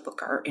illustrations in the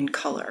book are in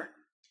color.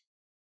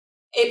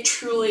 It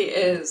truly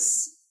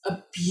is a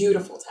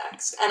beautiful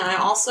text. And I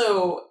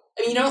also,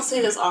 you don't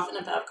say this often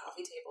about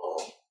coffee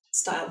table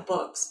style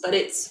books, but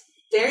it's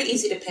very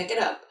easy to pick it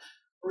up,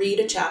 read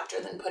a chapter,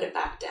 then put it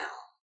back down.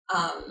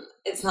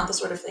 It's not the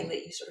sort of thing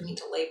that you sort of need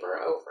to labor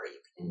over. You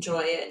can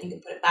enjoy it and you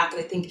can put it back.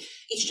 And I think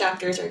each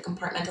chapter is very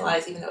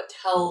compartmentalized, even though it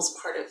tells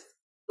part of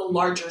the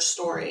larger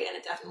story, and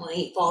it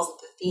definitely falls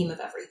into the theme of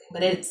everything.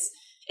 But it's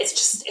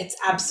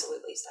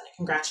absolutely stunning.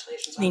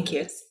 Congratulations. Thank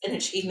you. It's an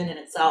achievement in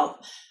itself.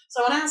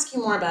 So I want to ask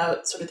you more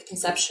about sort of the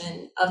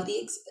conception of the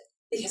exhibit,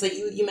 because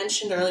you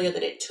mentioned earlier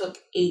that it took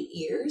 8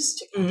 years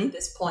to come to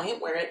this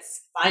point where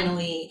it's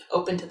finally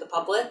open to the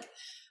public.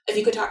 If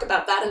you could talk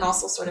about that, and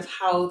also sort of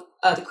how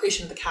the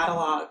creation of the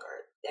catalog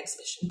or the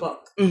exhibition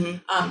book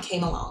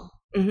came along.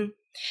 Mm-hmm.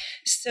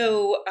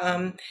 So,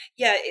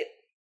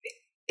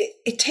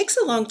 it takes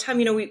a long time.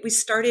 We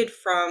started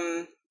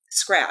from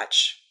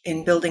scratch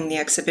in building the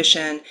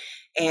exhibition,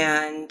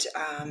 and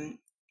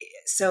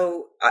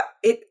so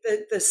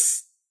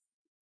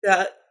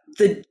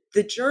the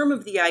germ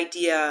of the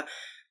idea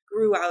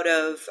grew out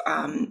of.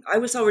 I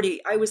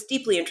was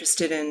deeply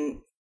interested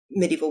in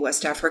medieval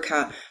West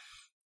Africa.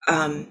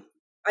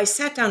 I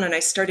sat down and I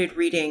started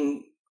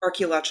reading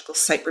archaeological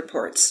site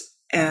reports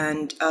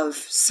and of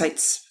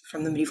sites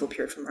from the medieval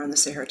period from around the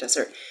Sahara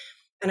Desert.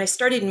 And I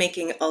started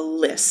making a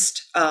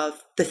list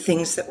of the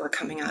things that were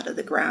coming out of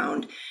the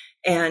ground.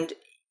 And,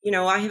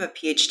 I have a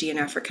PhD in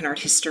African art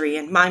history,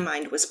 and my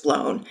mind was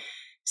blown.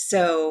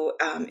 So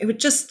it was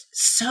just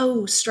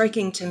so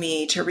striking to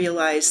me to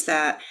realize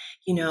that,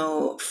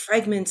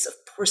 fragments of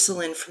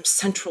porcelain from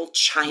central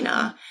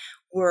China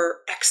were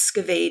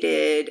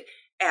excavated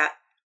at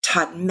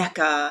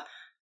Tadmeka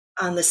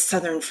on the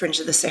southern fringe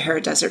of the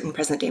Sahara Desert in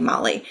present-day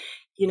Mali.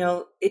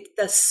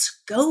 The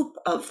scope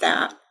of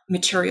that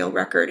material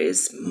record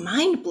is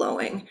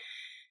mind-blowing.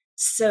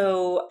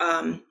 So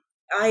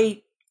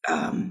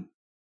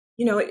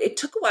it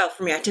took a while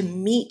for me. I had to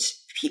meet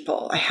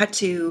people. I had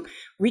to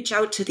reach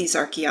out to these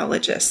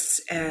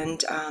archaeologists, and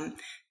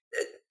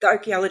the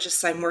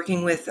archaeologists I'm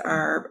working with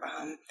are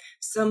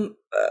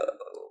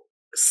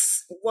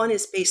one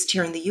is based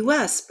here in the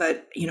U.S.,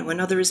 but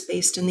another is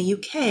based in the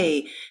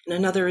U.K., and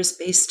another is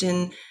based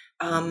in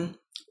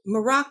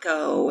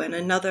Morocco, and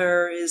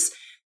another is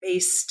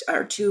based,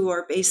 or two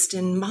are based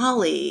in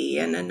Mali,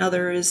 and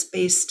another is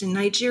based in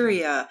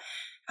Nigeria.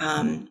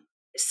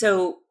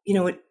 So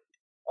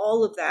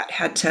all of that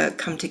had to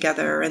come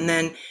together, and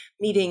then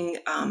meeting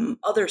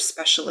other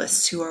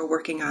specialists who are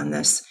working on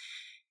this,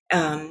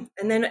 and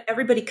then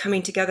everybody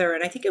coming together.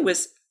 And I think it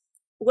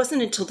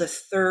wasn't until the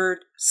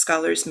third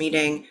scholars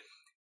meeting.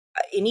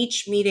 In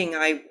each meeting,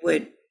 I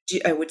would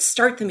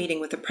start the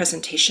meeting with a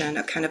presentation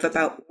of kind of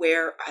about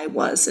where I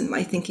was in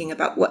my thinking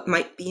about what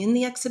might be in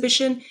the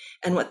exhibition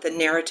and what the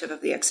narrative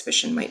of the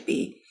exhibition might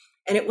be.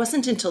 And it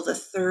wasn't until the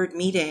third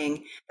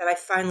meeting that I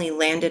finally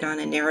landed on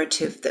a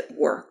narrative that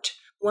worked,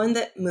 one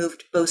that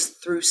moved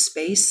both through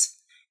space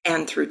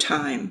and through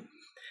time.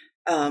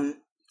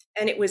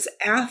 And it was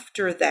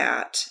after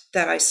that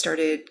I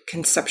started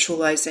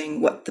conceptualizing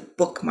what the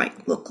book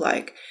might look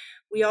like.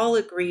 We all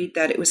agreed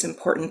that it was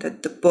important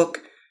that the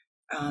book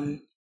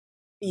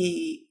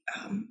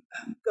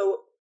go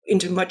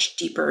into much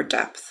deeper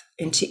depth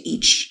into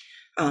each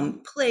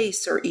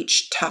place or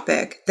each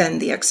topic than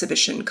the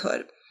exhibition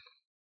could.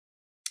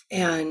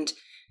 And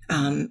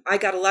I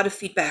got a lot of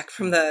feedback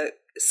from the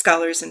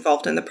scholars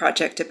involved in the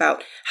project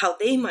about how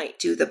they might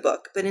do the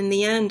book. But in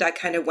the end, I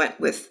kind of went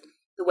with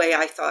the way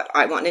I thought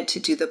I wanted to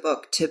do the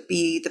book to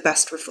be the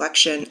best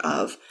reflection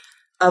of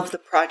the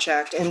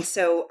project. And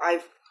so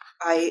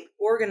I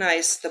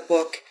organized the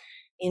book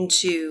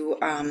into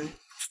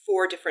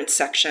 4 different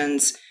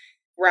sections: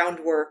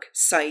 groundwork,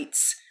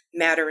 sites,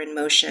 matter in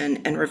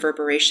motion, and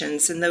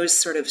reverberations. And those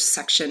sort of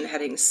section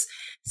headings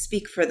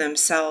speak for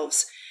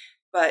themselves.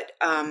 But,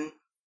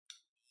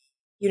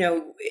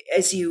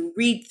 as you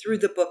read through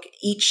the book,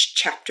 each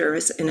chapter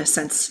is, in a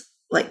sense,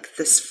 like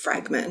this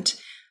fragment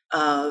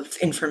of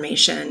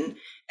information.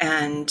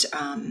 And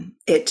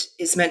it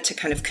is meant to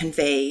kind of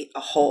convey a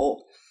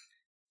whole.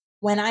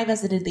 When I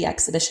visited the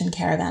exhibition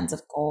Caravans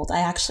of Gold, I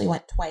actually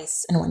went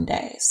twice in one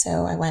day.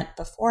 So I went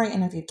before I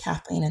interviewed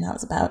Kathleen, and that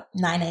was about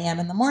 9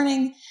 a.m. in the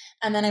morning.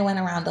 And then I went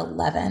around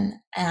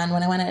 11. And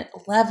when I went at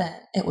 11,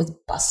 it was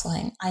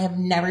bustling. I have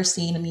never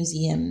seen a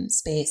museum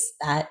space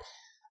that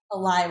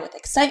alive with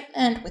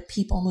excitement, with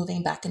people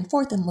moving back and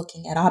forth and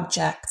looking at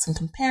objects and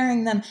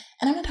comparing them.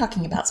 And I'm not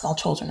talking about small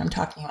children. I'm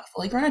talking about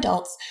fully grown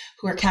adults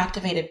who are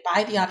captivated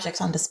by the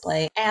objects on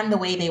display and the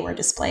way they were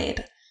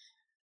displayed.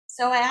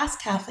 So I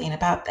asked Kathleen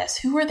about this.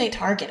 Who were they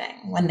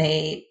targeting when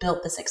they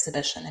built this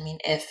exhibition? I mean,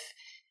 if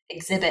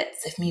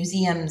exhibits, if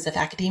museums, if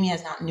academia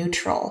is not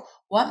neutral,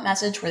 what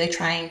message were they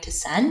trying to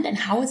send, and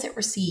how was it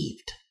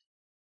received?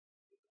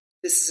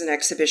 This is an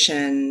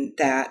exhibition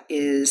that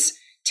is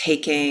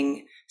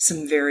taking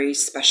some very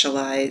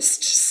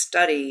specialized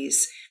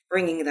studies,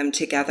 bringing them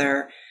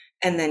together,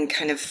 and then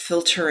kind of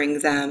filtering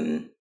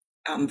them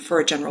for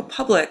a general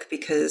public,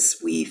 because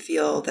we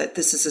feel that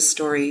this is a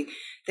story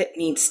that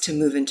needs to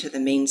move into the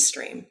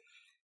mainstream.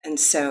 And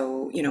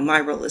so, my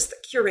role as the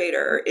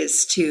curator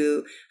is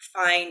to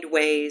find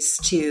ways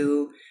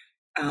to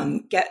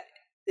get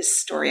this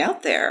story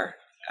out there,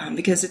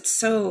 because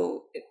it's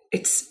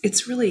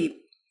really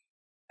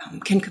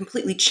can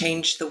completely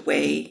change the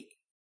way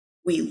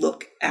we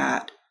look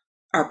at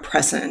our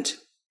present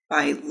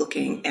by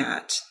looking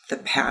at the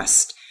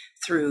past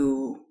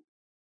through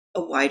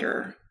a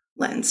wider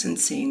lens and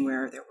seeing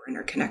where there were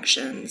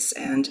interconnections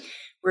and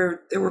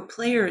where there were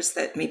players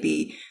that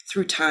maybe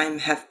through time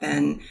have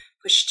been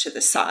pushed to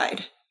the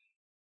side.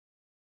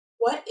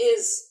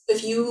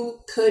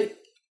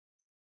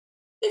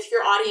 If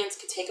your audience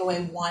could take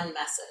away one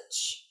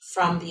message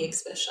from the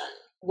exhibition,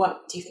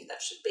 what do you think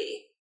that should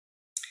be?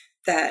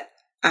 That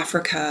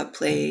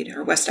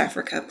West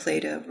Africa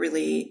played a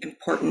really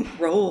important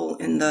role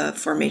in the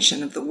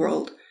formation of the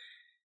world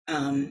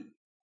of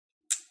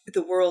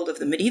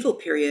the medieval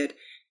period,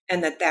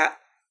 and that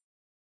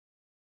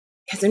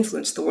has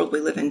influenced the world we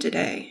live in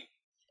today.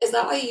 Is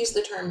that why you use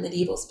the term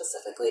medieval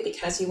specifically?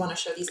 Because you want to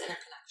show these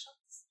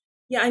interconnections?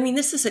 Yeah, I mean,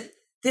 this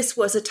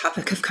was a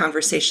topic of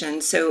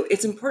conversation. So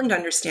it's important to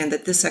understand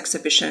that this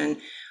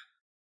exhibition,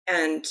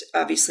 and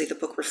obviously the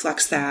book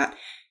reflects that,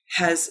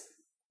 has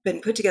been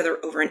put together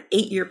over an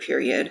 8-year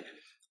period,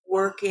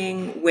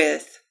 working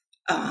with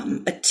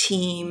a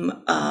team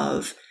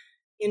of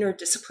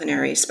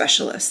interdisciplinary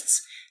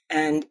specialists.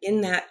 And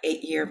in that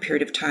 8-year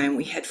period of time,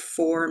 we had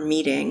 4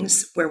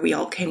 meetings where we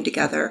all came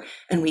together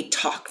and we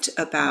talked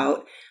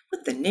about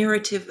what the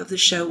narrative of the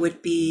show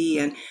would be.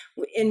 And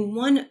in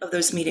one of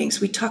those meetings,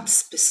 we talked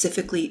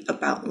specifically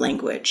about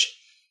language.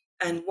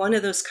 And one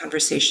of those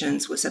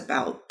conversations was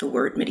about the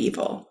word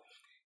medieval.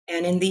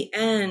 And in the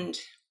end,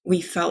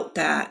 we felt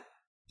that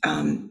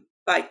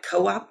by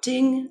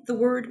co-opting the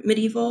word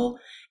medieval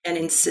and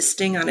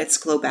insisting on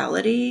its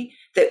globality,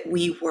 that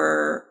we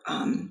were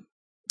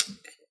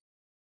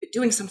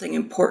doing something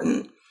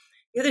important.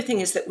 The other thing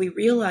is that we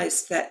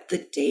realized that the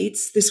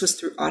dates, this was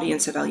through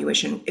audience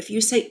evaluation. If you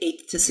say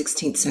 8th to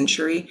 16th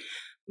century,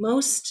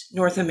 most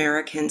North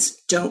Americans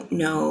don't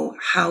know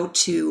how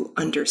to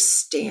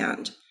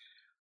understand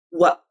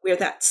where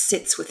that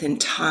sits within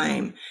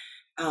time.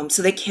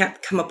 So they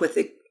can't come up with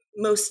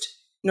most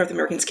North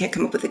Americans can't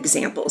come up with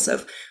examples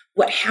of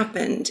what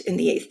happened in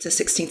the 8th to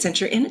 16th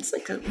century. And it's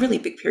like a really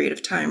big period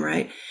of time,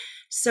 right?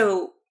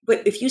 So,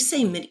 but if you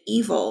say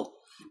medieval,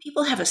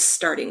 people have a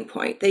starting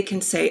point. They can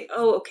say,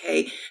 oh,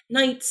 okay,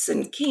 knights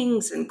and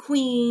kings and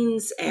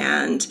queens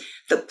and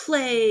the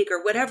plague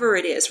or whatever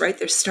it is, right?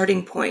 Their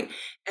starting point.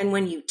 And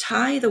when you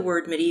tie the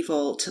word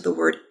medieval to the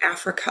word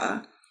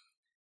Africa,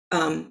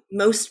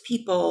 most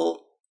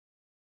people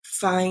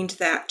find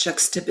that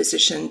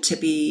juxtaposition to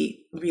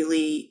be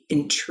really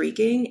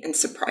intriguing and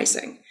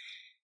surprising.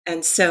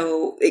 And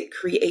so it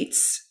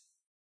creates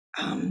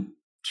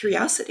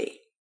curiosity.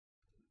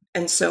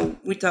 And so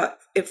we thought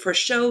if for a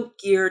show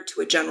geared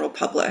to a general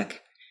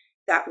public,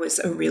 that was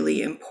a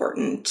really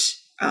important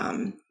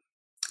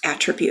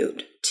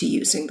attribute to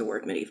using the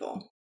word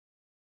medieval.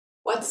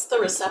 What's the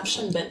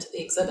reception been to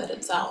the exhibit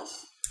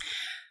itself?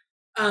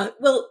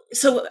 Well,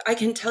 so I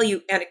can tell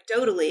you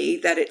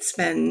anecdotally that it's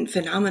been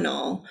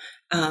phenomenal,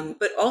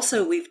 but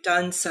also we've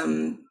done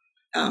some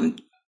while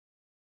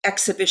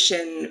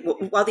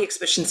the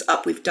exhibition's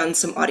up, we've done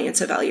some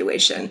audience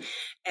evaluation.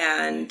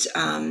 And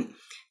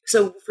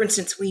So, for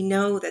instance, we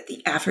know that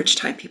the average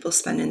time people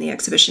spend in the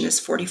exhibition is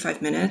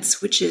 45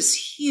 minutes, which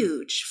is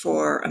huge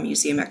for a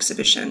museum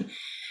exhibition,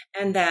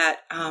 and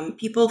that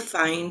people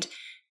find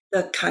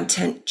the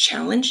content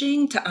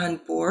challenging to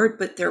onboard,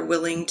 but they're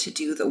willing to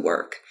do the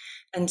work.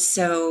 And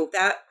so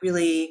that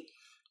really,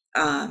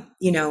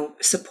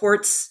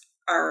 supports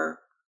our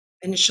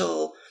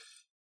initial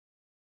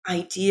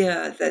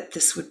idea that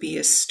this would be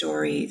a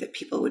story that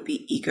people would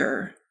be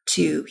eager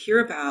to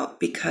hear about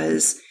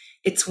because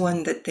it's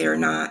one that they're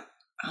not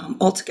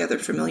altogether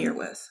familiar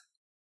with.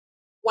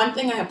 One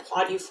thing I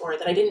applaud you for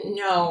that I didn't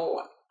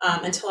know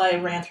until I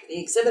ran through the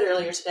exhibit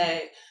earlier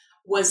today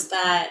was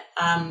that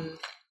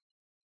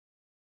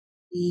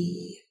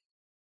the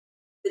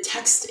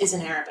text is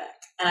in Arabic,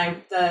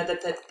 and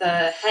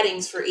the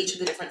headings for each of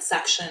the different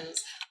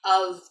sections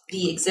of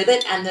the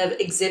exhibit and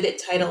the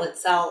exhibit title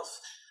itself.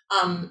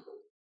 On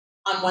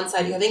one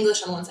side you have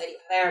English, on one side you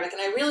have Arabic,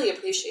 and I really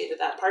appreciated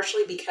that,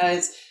 partially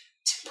because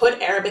to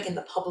put Arabic in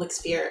the public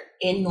sphere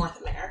in North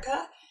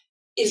America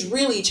is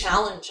really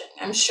challenging.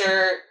 I'm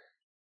sure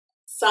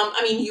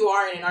you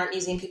are in an art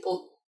museum,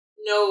 people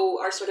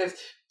are sort of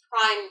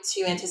primed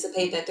to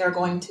anticipate that they're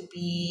going to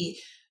be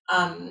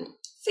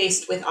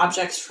faced with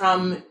objects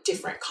from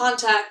different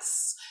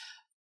contexts,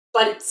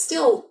 but it's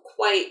still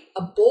quite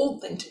a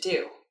bold thing to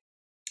do.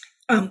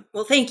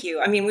 Well, thank you.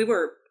 I mean,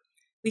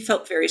 we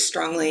felt very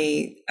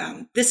strongly,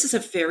 this is a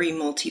very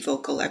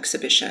multivocal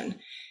exhibition.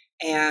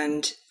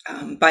 And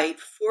by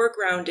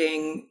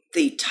foregrounding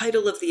the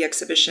title of the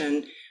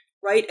exhibition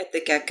right at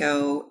the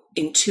get-go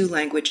in two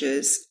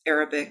languages,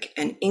 Arabic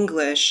and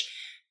English,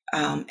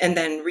 and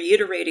then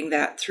reiterating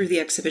that through the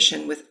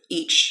exhibition with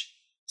each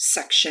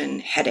section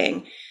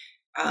heading,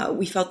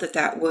 we felt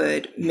that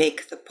would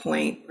make the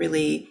point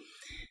really.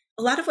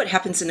 A lot of what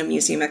happens in a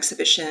museum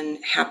exhibition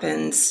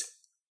happens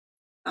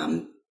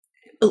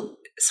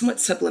somewhat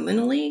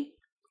subliminally,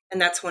 and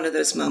that's one of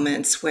those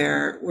moments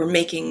where we're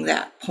making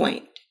that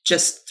point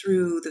just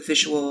through the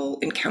visual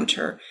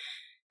encounter.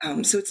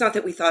 So it's not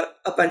that we thought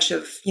a bunch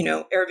of,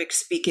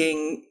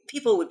 Arabic-speaking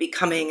people would be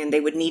coming and they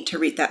would need to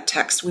read that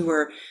text. We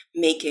were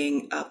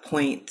making a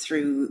point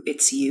through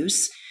its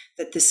use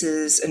that this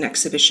is an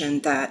exhibition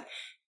that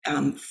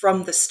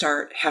from the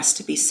start has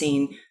to be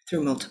seen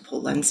through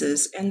multiple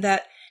lenses, and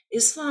that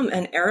Islam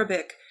and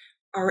Arabic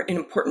are an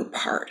important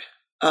part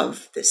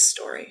of this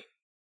story.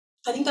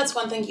 I think that's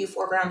one thing you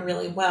foreground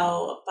really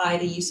well by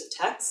the use of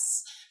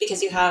texts,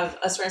 because you have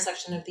a certain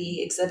section of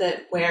the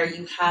exhibit where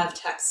you have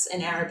texts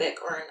in Arabic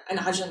or in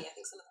Ajami, I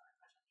think some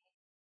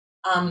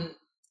of them are Ajami.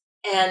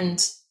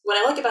 And what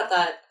I like about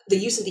that, the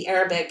use of the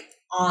Arabic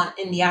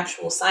in the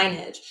actual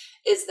signage,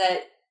 is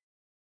that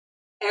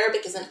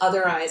Arabic isn't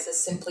otherized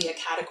as simply a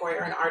category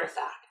or an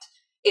artifact.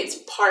 It's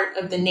part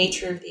of the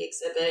nature of the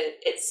exhibit.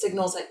 It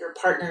signals that your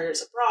partner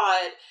is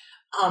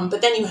abroad.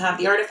 But then you have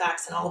the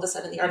artifacts, and all of a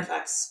sudden the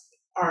artifacts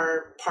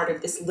are part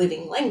of this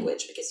living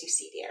language because you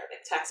see the Arabic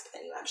text, but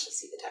then you actually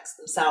see the text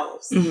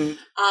themselves.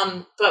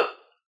 Mm-hmm. But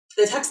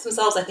the texts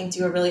themselves, I think,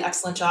 do a really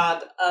excellent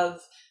job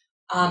of,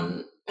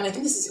 and I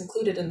think this is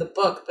included in the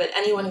book, but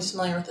anyone who's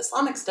familiar with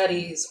Islamic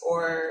studies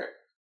or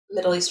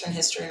Middle Eastern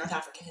history, North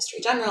African history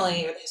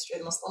generally, or the history of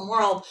the Muslim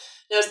world,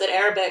 knows that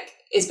Arabic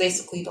is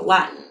basically the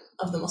Latin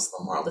of the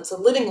Muslim world. It's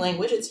a living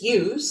language. It's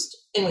used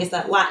in ways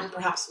that Latin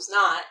perhaps was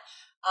not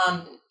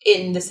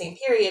in the same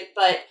period,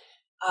 but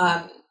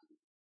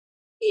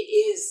it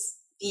is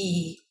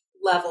the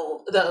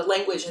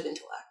language of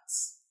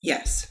intellects.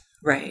 Yes,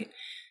 right.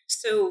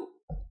 So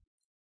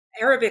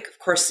Arabic, of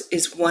course,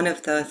 is one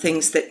of the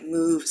things that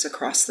moves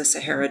across the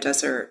Sahara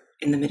Desert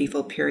in the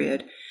medieval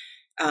period.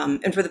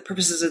 And for the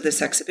purposes of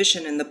this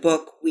exhibition in the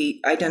book,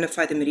 we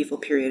identify the medieval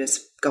period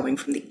as going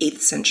from the 8th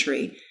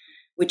century,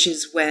 which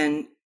is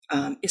when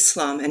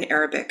Islam and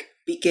Arabic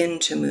begin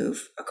to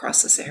move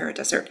across the Sahara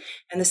Desert,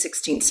 and the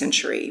 16th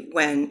century,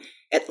 when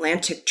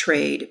Atlantic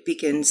trade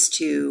begins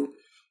to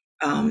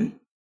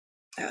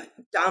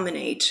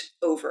dominate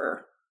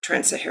over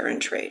trans-Saharan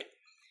trade.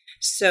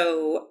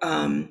 So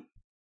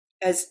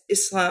as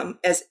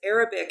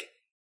Arabic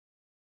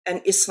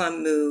and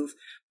Islam move,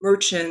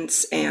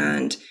 merchants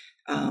and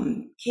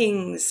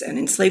kings and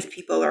enslaved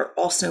people are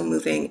also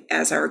moving,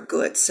 as are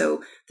goods.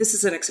 So this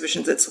is an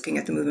exhibition that's looking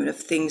at the movement of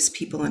things,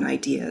 people, and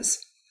ideas.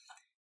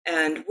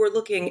 And we're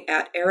looking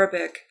at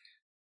Arabic.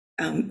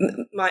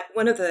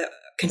 One of the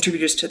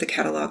contributors to the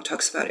catalog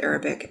talks about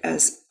Arabic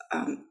as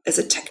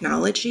a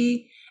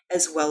technology,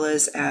 as well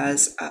as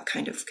a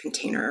kind of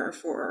container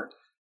for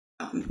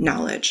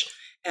knowledge.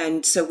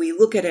 And so we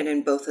look at it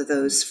in both of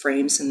those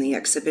frames in the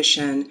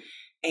exhibition,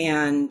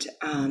 and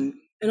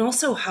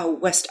also how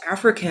West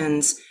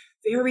Africans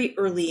very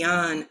early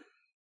on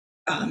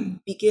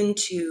begin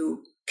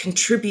to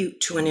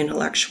contribute to an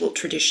intellectual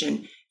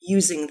tradition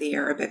using the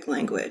Arabic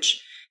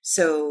language.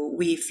 So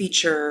we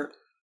feature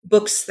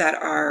books that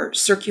are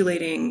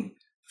circulating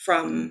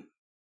from,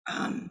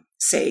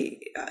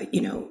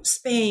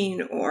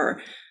 Spain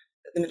or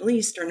the Middle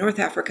East or North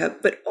Africa,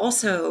 but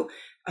also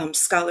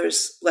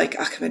scholars like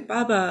Ahmed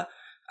Baba,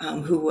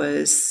 who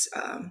was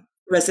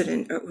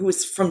resident who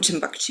was from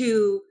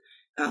Timbuktu,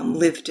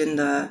 lived in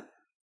the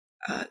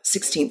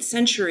 16th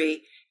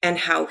century, and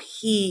how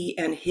he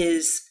and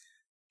his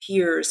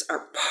peers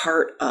are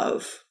part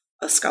of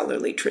a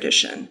scholarly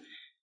tradition.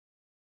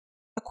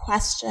 A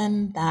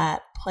question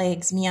that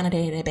plagues me on a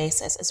day-to-day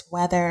basis is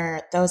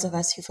whether those of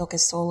us who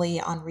focus solely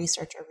on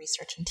research or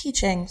research and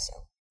teaching, so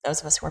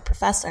those of us who are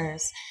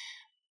professors,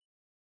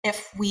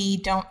 if we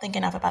don't think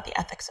enough about the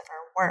ethics of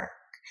our work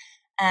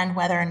and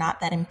whether or not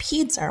that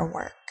impedes our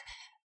work.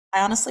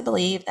 I honestly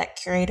believe that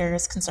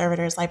curators,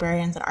 conservators,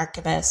 librarians, and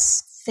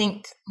archivists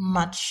think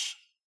much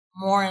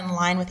more in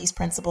line with these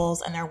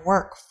principles, and their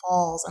work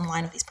falls in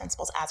line with these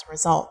principles as a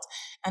result.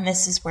 And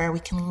this is where we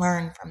can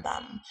learn from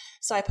them.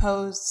 So I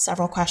posed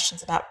several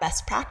questions about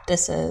best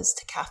practices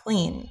to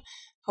Kathleen,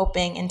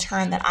 hoping in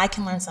turn that I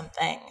can learn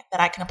something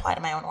that I can apply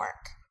to my own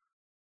work.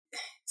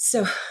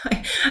 So,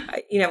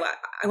 I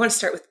want to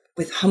start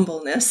with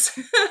humbleness.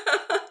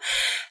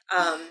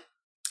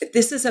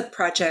 This is a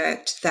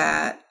project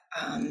that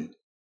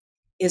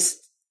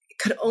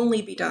could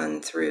only be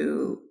done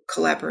through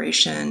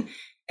collaboration.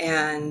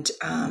 And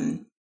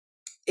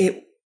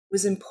it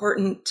was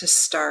important to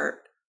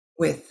start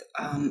with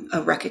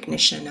a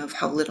recognition of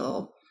how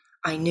little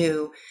I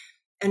knew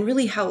and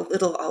really how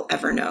little I'll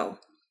ever know.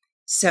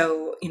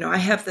 So, I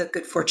have the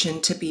good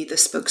fortune to be the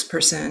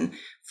spokesperson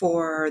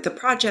for the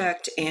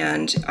project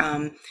and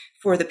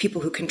for the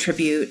people who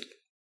contributed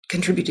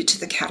to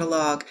the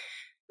catalog,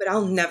 but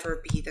I'll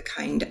never be the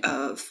kind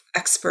of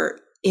expert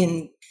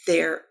in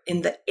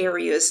the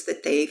areas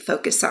that they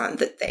focus on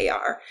that they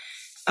are.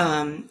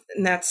 And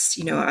that's,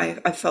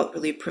 I felt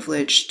really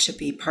privileged to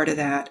be part of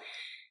that.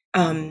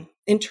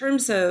 In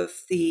terms of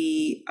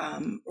the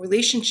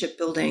relationship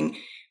building,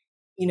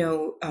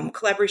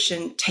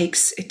 collaboration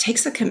takes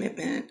a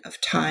commitment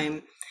of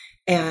time,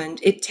 and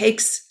it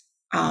takes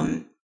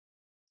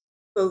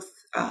both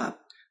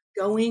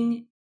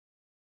going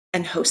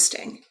and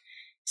hosting.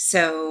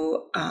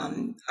 So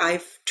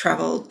I've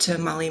traveled to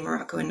Mali,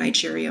 Morocco, and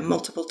Nigeria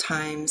multiple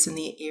times in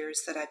the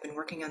years that I've been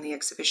working on the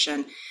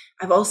exhibition.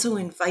 I've also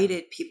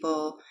invited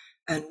people,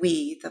 and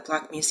the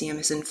Block Museum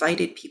has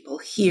invited people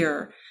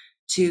here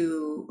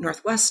to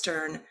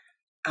Northwestern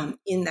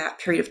in that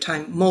period of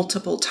time,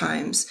 multiple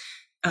times,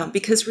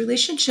 because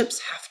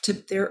relationships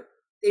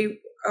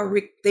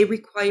they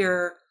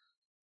require,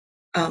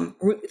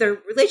 they're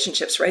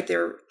relationships, right?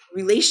 They're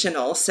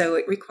relational, so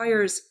it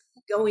requires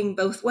going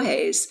both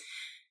ways.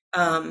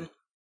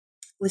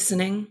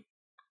 Listening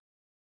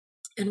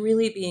and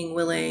really being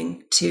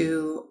willing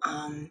to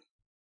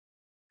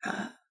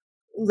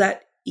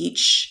let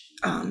each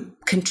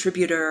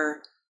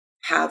contributor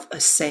have a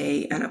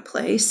say and a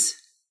place.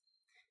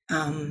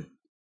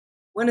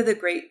 One of the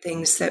great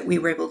things that we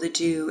were able to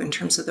do in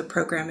terms of the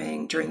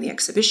programming during the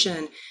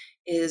exhibition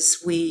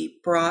is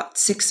we brought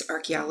 6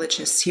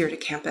 archaeologists here to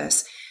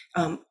campus.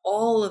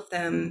 All of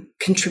them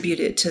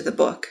contributed to the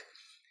book.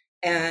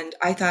 And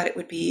I thought it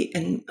would be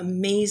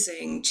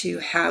amazing to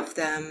have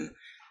them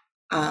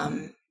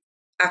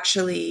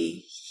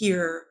actually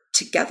here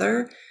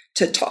together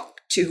to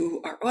talk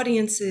to our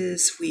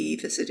audiences. We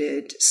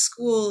visited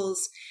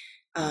schools.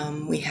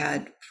 We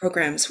had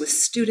programs with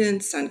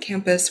students on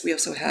campus. We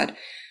also had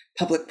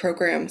public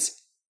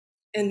programs.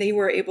 And they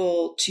were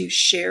able to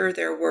share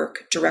their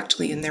work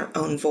directly in their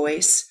own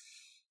voice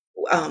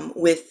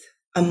with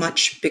a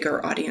much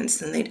bigger audience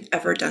than they'd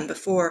ever done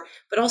before,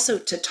 but also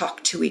to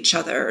talk to each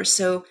other.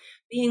 So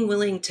being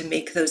willing to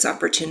make those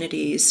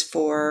opportunities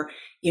for,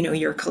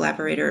 your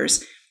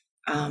collaborators.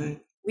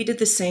 We did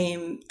the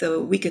same the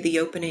week of the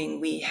opening.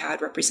 We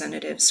had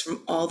representatives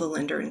from all the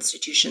Linder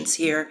institutions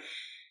here,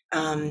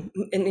 and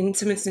in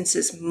some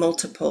instances,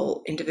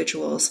 multiple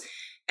individuals.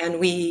 And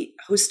we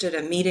hosted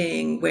a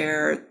meeting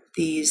where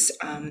these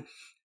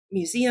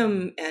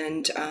museum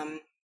and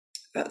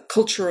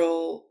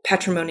cultural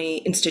patrimony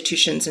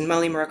institutions in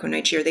Mali, Morocco,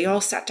 Nigeria, they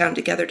all sat down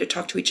together to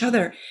talk to each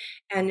other.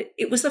 And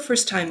it was the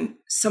first time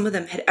some of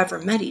them had ever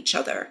met each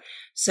other.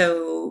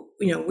 So,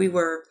 we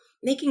were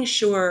making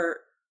sure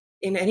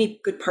in any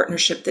good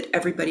partnership that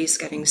everybody's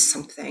getting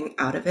something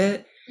out of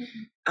it,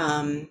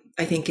 I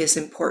think is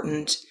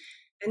important.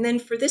 And then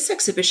for this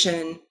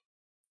exhibition,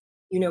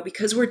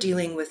 because we're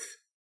dealing with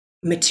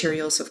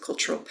materials of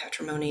cultural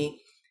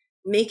patrimony,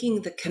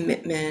 making the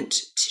commitment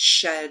to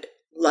shed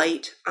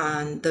light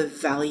on the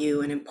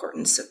value and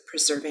importance of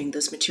preserving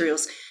those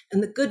materials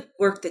and the good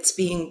work that's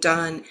being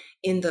done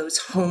in those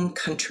home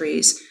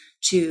countries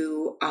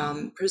to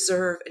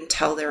preserve and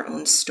tell their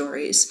own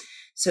stories.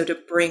 So to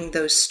bring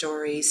those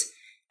stories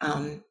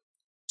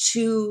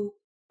to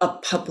a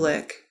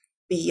public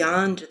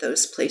beyond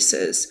those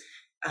places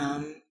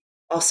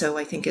also,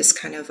 I think, is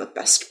kind of a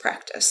best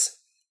practice.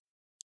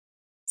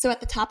 So at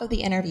the top of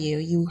the interview,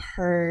 you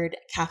heard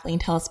Kathleen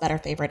tell us about her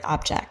favorite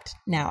object.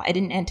 Now, I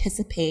didn't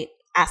anticipate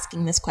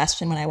asking this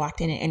question when I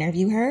walked in and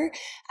interviewed her.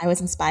 I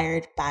was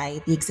inspired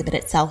by the exhibit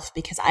itself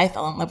because I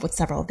fell in love with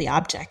several of the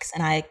objects,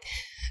 and I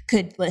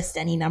could list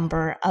any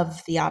number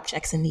of the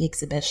objects in the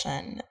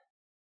exhibition.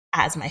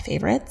 as my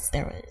favorites.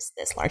 There was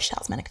this large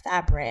talismanic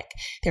fabric.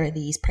 There were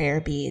these prayer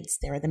beads.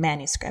 There were the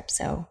manuscripts.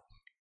 So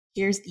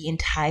here's the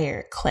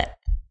entire clip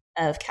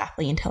of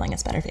Kathleen telling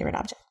us about her favorite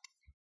object.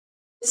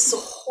 This is a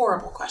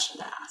horrible question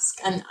to ask,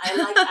 and I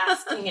like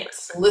asking it to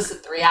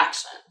solicit the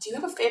reaction. Do you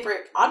have a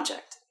favorite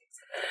object in the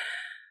exhibit?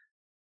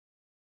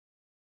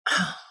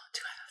 Oh, do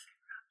I have a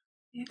favorite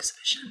object in the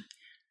exhibition?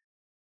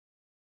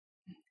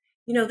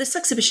 You know, this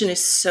exhibition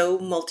is so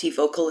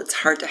multivocal, it's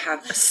hard to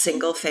have a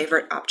single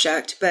favorite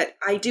object, but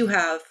I do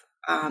have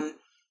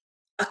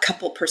a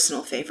couple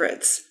personal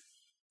favorites.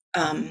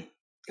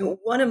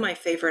 One of my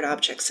favorite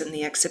objects in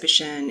the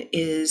exhibition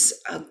is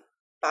a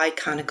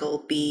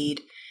biconical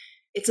bead.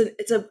 It's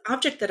an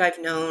object that I've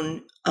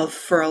known of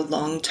for a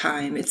long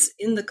time. It's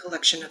in the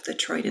collection of the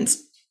Detroit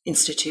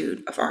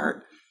Institute of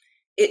Art.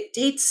 It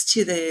dates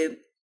to the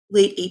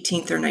late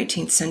 18th or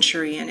 19th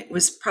century, and it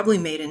was probably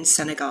made in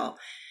Senegal.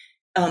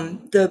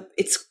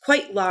 It's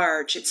quite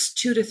large. It's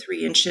 2 to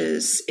 3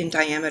 inches in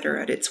diameter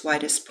at its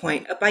widest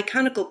point. A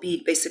biconical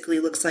bead basically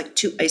looks like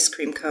 2 ice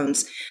cream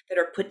cones that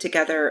are put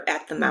together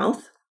at the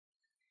mouth.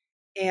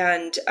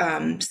 And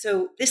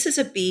so this is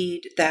a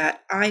bead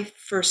that I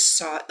first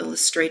saw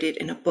illustrated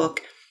in a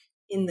book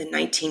in the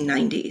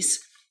 1990s.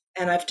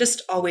 And I've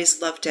just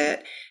always loved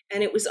it.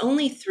 And it was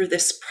only through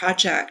this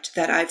project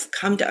that I've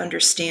come to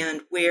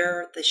understand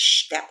where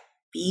that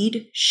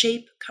bead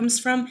shape comes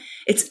from.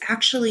 It's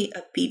actually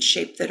a bead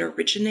shape that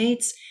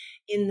originates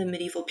in the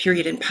medieval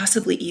period and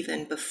possibly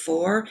even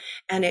before.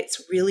 And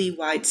it's really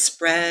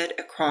widespread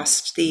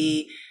across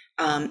the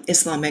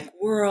Islamic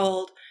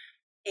world.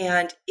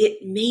 And it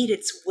made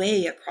its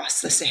way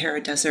across the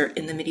Sahara Desert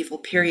in the medieval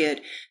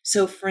period.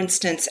 So, for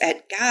instance,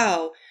 at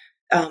Gao,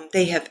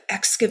 they have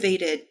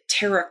excavated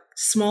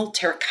small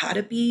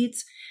terracotta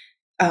beads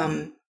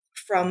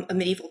from a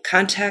medieval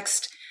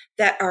context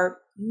that are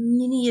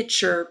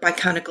miniature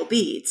biconical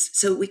beads.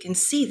 So we can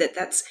see that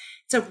it's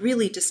a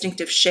really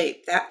distinctive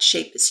shape. That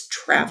shape is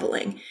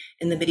traveling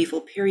in the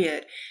medieval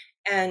period.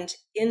 And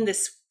in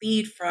this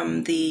bead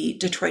from the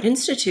Detroit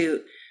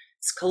Institute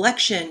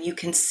collection, you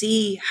can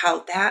see how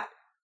that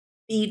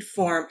bead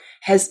form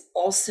has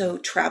also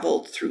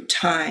traveled through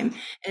time.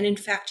 And in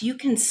fact, you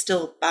can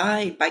still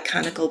buy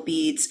biconical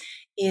beads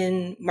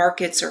in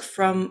markets or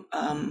from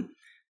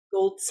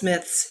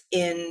goldsmiths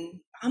in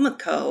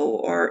Bamako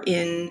or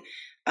in,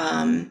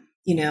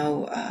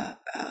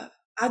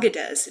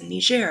 Agadez in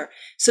Niger.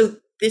 So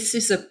this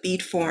is a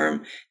bead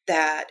form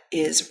that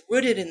is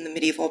rooted in the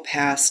medieval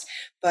past,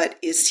 but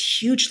is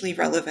hugely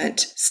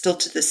relevant still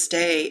to this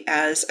day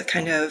as a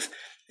kind of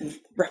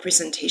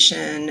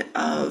representation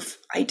of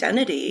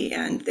identity.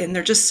 And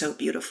they're just so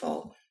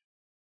beautiful.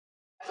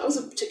 That was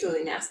a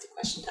particularly nasty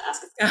question to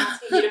ask. It's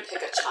asking you to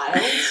pick a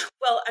child.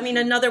 Well, I mean,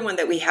 another one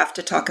that we have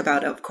to talk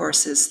about, of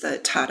course, is the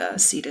Tada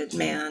seated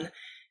man.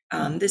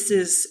 This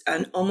is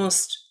an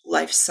almost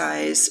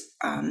life-size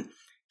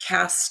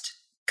cast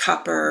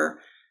copper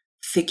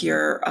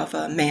figure of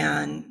a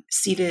man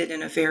seated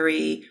in a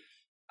very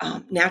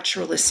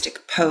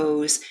naturalistic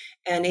pose,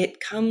 and it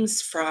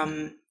comes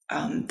from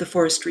the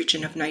forest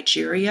region of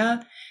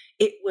Nigeria.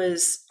 It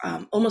was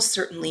almost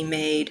certainly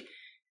made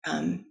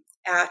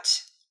at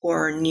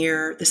or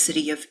near the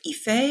city of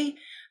Ife,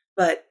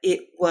 but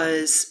it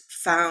was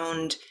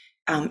found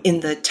in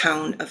the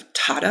town of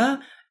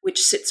Tada,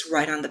 which sits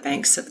right on the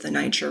banks of the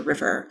Niger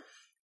River.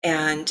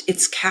 And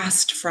it's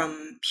cast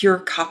from pure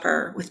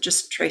copper with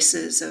just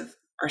traces of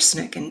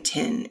arsenic and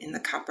tin in the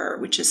copper,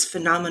 which is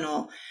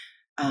phenomenal,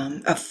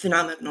 a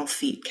phenomenal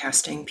feat,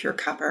 casting pure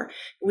copper.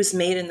 It was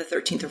made in the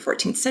 13th or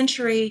 14th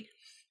century,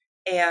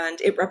 and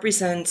it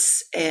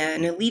represents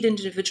an elite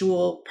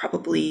individual,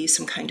 probably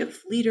some kind of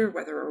leader,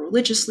 whether a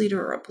religious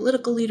leader or a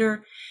political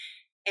leader.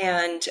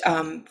 And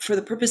for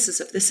the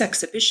purposes of this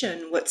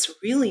exhibition, what's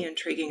really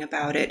intriguing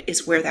about it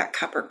is where that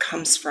copper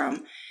comes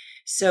from.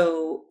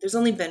 So there's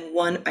only been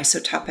one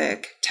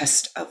isotopic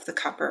test of the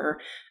copper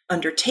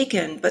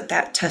undertaken, but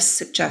that test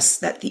suggests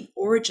that the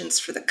origins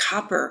for the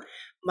copper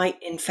might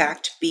in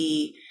fact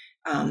be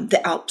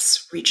the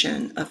Alps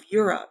region of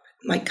Europe.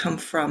 It might come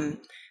from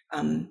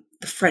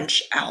the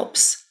French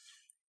Alps.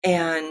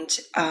 And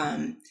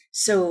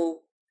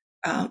so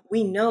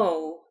we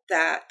know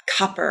that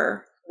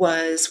copper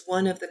was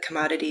one of the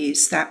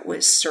commodities that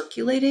was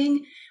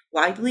circulating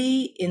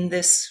widely in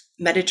this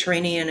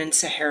Mediterranean and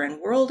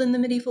Saharan world in the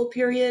medieval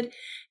period.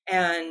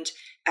 And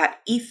at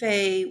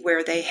Ife,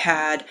 where they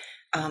had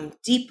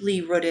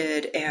deeply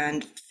rooted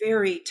and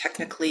very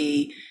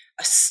technically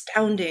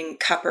astounding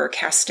copper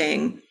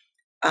casting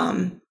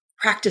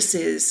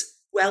practices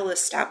well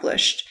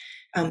established,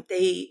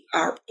 they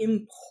are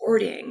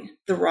importing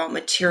the raw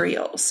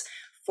materials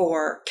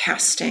for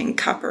casting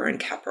copper and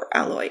copper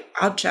alloy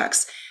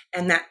objects,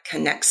 and that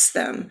connects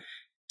them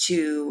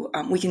to,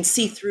 we can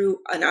see through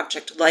an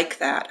object like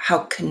that how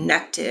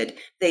connected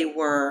they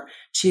were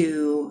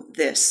to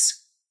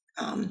this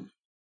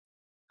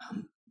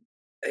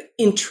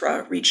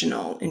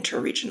intra-regional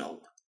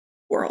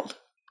world.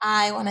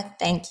 I want to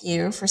thank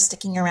you for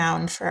sticking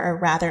around for a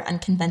rather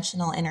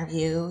unconventional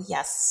interview.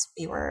 Yes,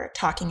 we were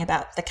talking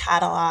about the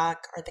catalog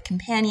or the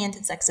companion to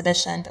this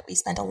exhibition, but we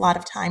spent a lot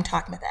of time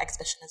talking about the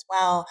exhibition as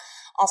well.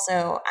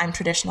 Also, I'm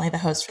traditionally the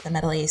host for the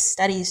Middle East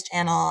Studies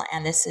channel,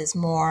 and this is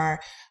more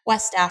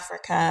West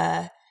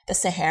Africa, the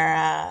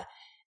Sahara,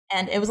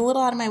 and it was a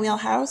little out of my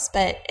wheelhouse,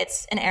 but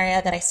it's an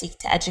area that I seek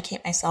to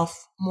educate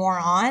myself more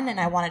on, and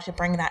I wanted to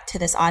bring that to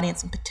this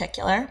audience in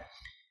particular.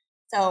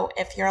 So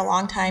if you're a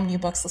longtime New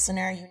Books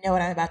listener, you know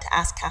what I'm about to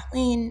ask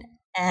Kathleen,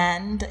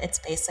 and it's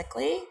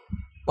basically,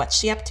 what's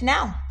she up to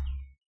now?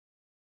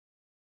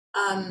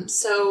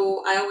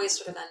 So I always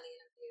sort of end the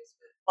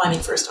interviews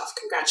with, first off,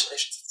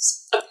 congratulations.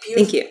 It's a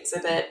beautiful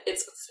exhibit.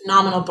 It's a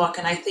phenomenal book,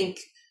 and I think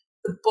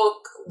the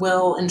book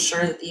will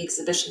ensure that the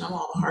exhibition and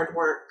all the hard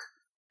work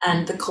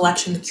and the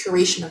collection, the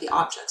curation of the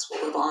objects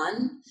will live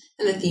on,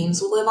 and the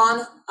themes will live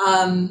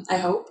on, I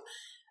hope.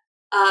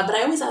 But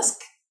I always ask,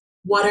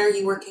 what are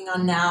you working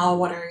on now?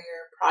 What are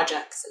your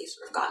projects that you've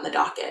sort of got in the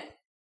docket?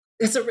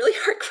 It's a really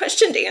hard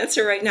question to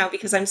answer right now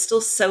because I'm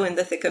still so in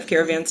the thick of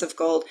Caravans of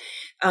Gold.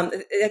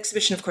 The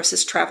exhibition, of course,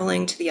 is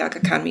traveling to the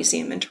Aga Khan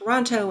Museum in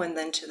Toronto and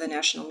then to the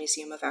National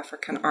Museum of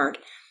African Art.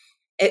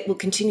 It will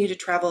continue to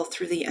travel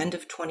through the end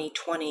of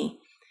 2020.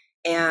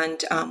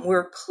 And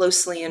we're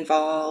closely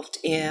involved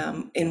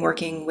in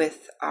working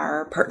with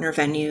our partner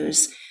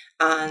venues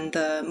on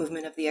the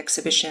movement of the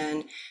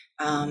exhibition.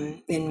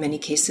 In many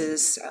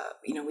cases,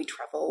 we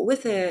travel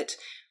with it.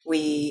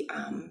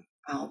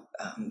 I'll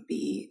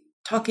be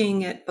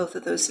talking at both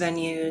of those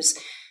venues.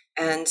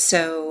 And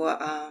so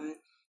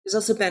there's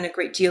also been a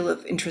great deal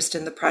of interest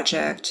in the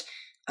project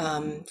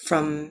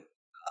from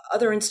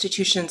other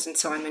institutions. And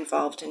so I'm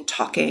involved in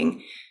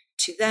talking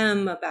to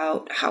them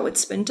about how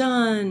it's been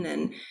done.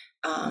 And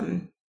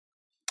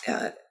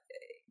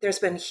there's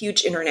been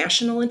huge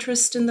international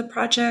interest in the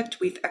project.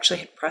 We've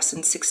actually had press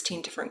in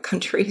 16 different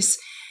countries.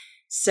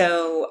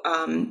 So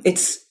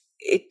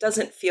it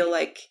doesn't feel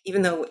like,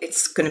 even though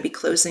it's going to be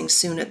closing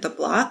soon at the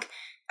Block,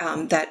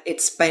 that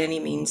it's by any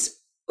means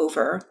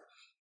over.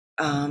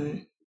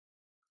 But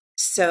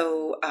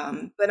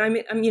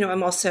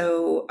I'm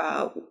also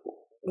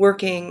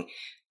working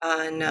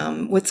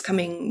on what's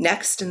coming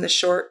next in the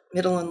short,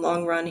 middle, and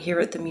long run here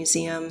at the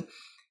museum.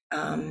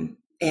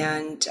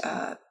 And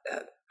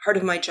part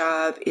of my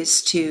job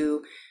is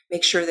to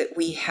make sure that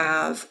we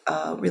have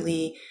a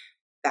really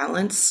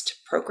balanced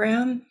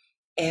program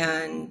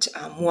and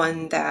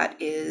one that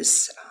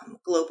is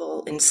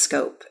global in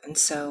scope. And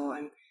so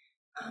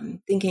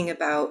I'm thinking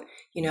about,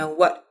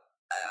 what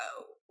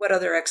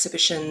other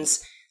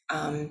exhibitions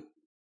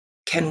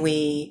can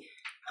we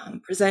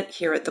present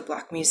here at the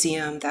Block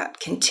Museum that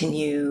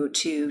continue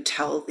to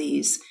tell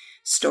these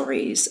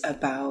stories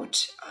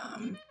about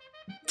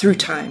through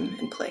time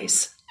and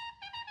place.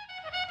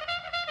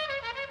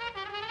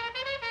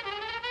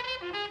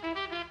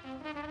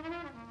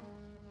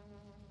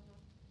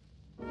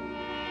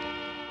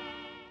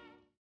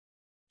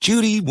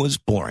 Judy was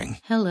boring.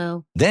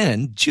 Hello.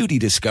 Then Judy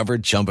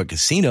discovered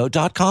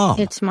ChumbaCasino.com.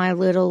 It's my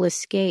little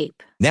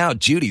escape. Now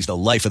Judy's the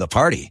life of the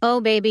party. Oh,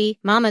 baby,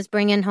 mama's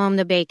bringing home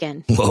the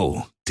bacon.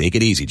 Whoa, take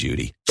it easy,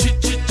 Judy.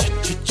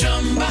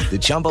 The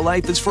Chumba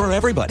life is for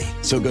everybody.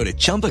 So go to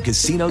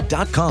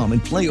ChumbaCasino.com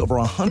and play over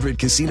 100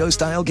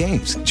 casino-style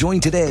games. Join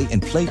today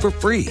and play for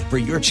free for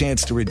your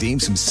chance to redeem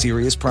some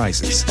serious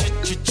prizes.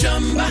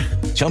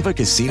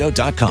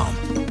 ChumbaCasino.com.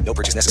 No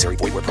purchase necessary.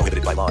 Void where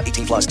prohibited by law.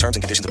 18+ terms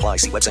and conditions apply.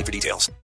 See website for details.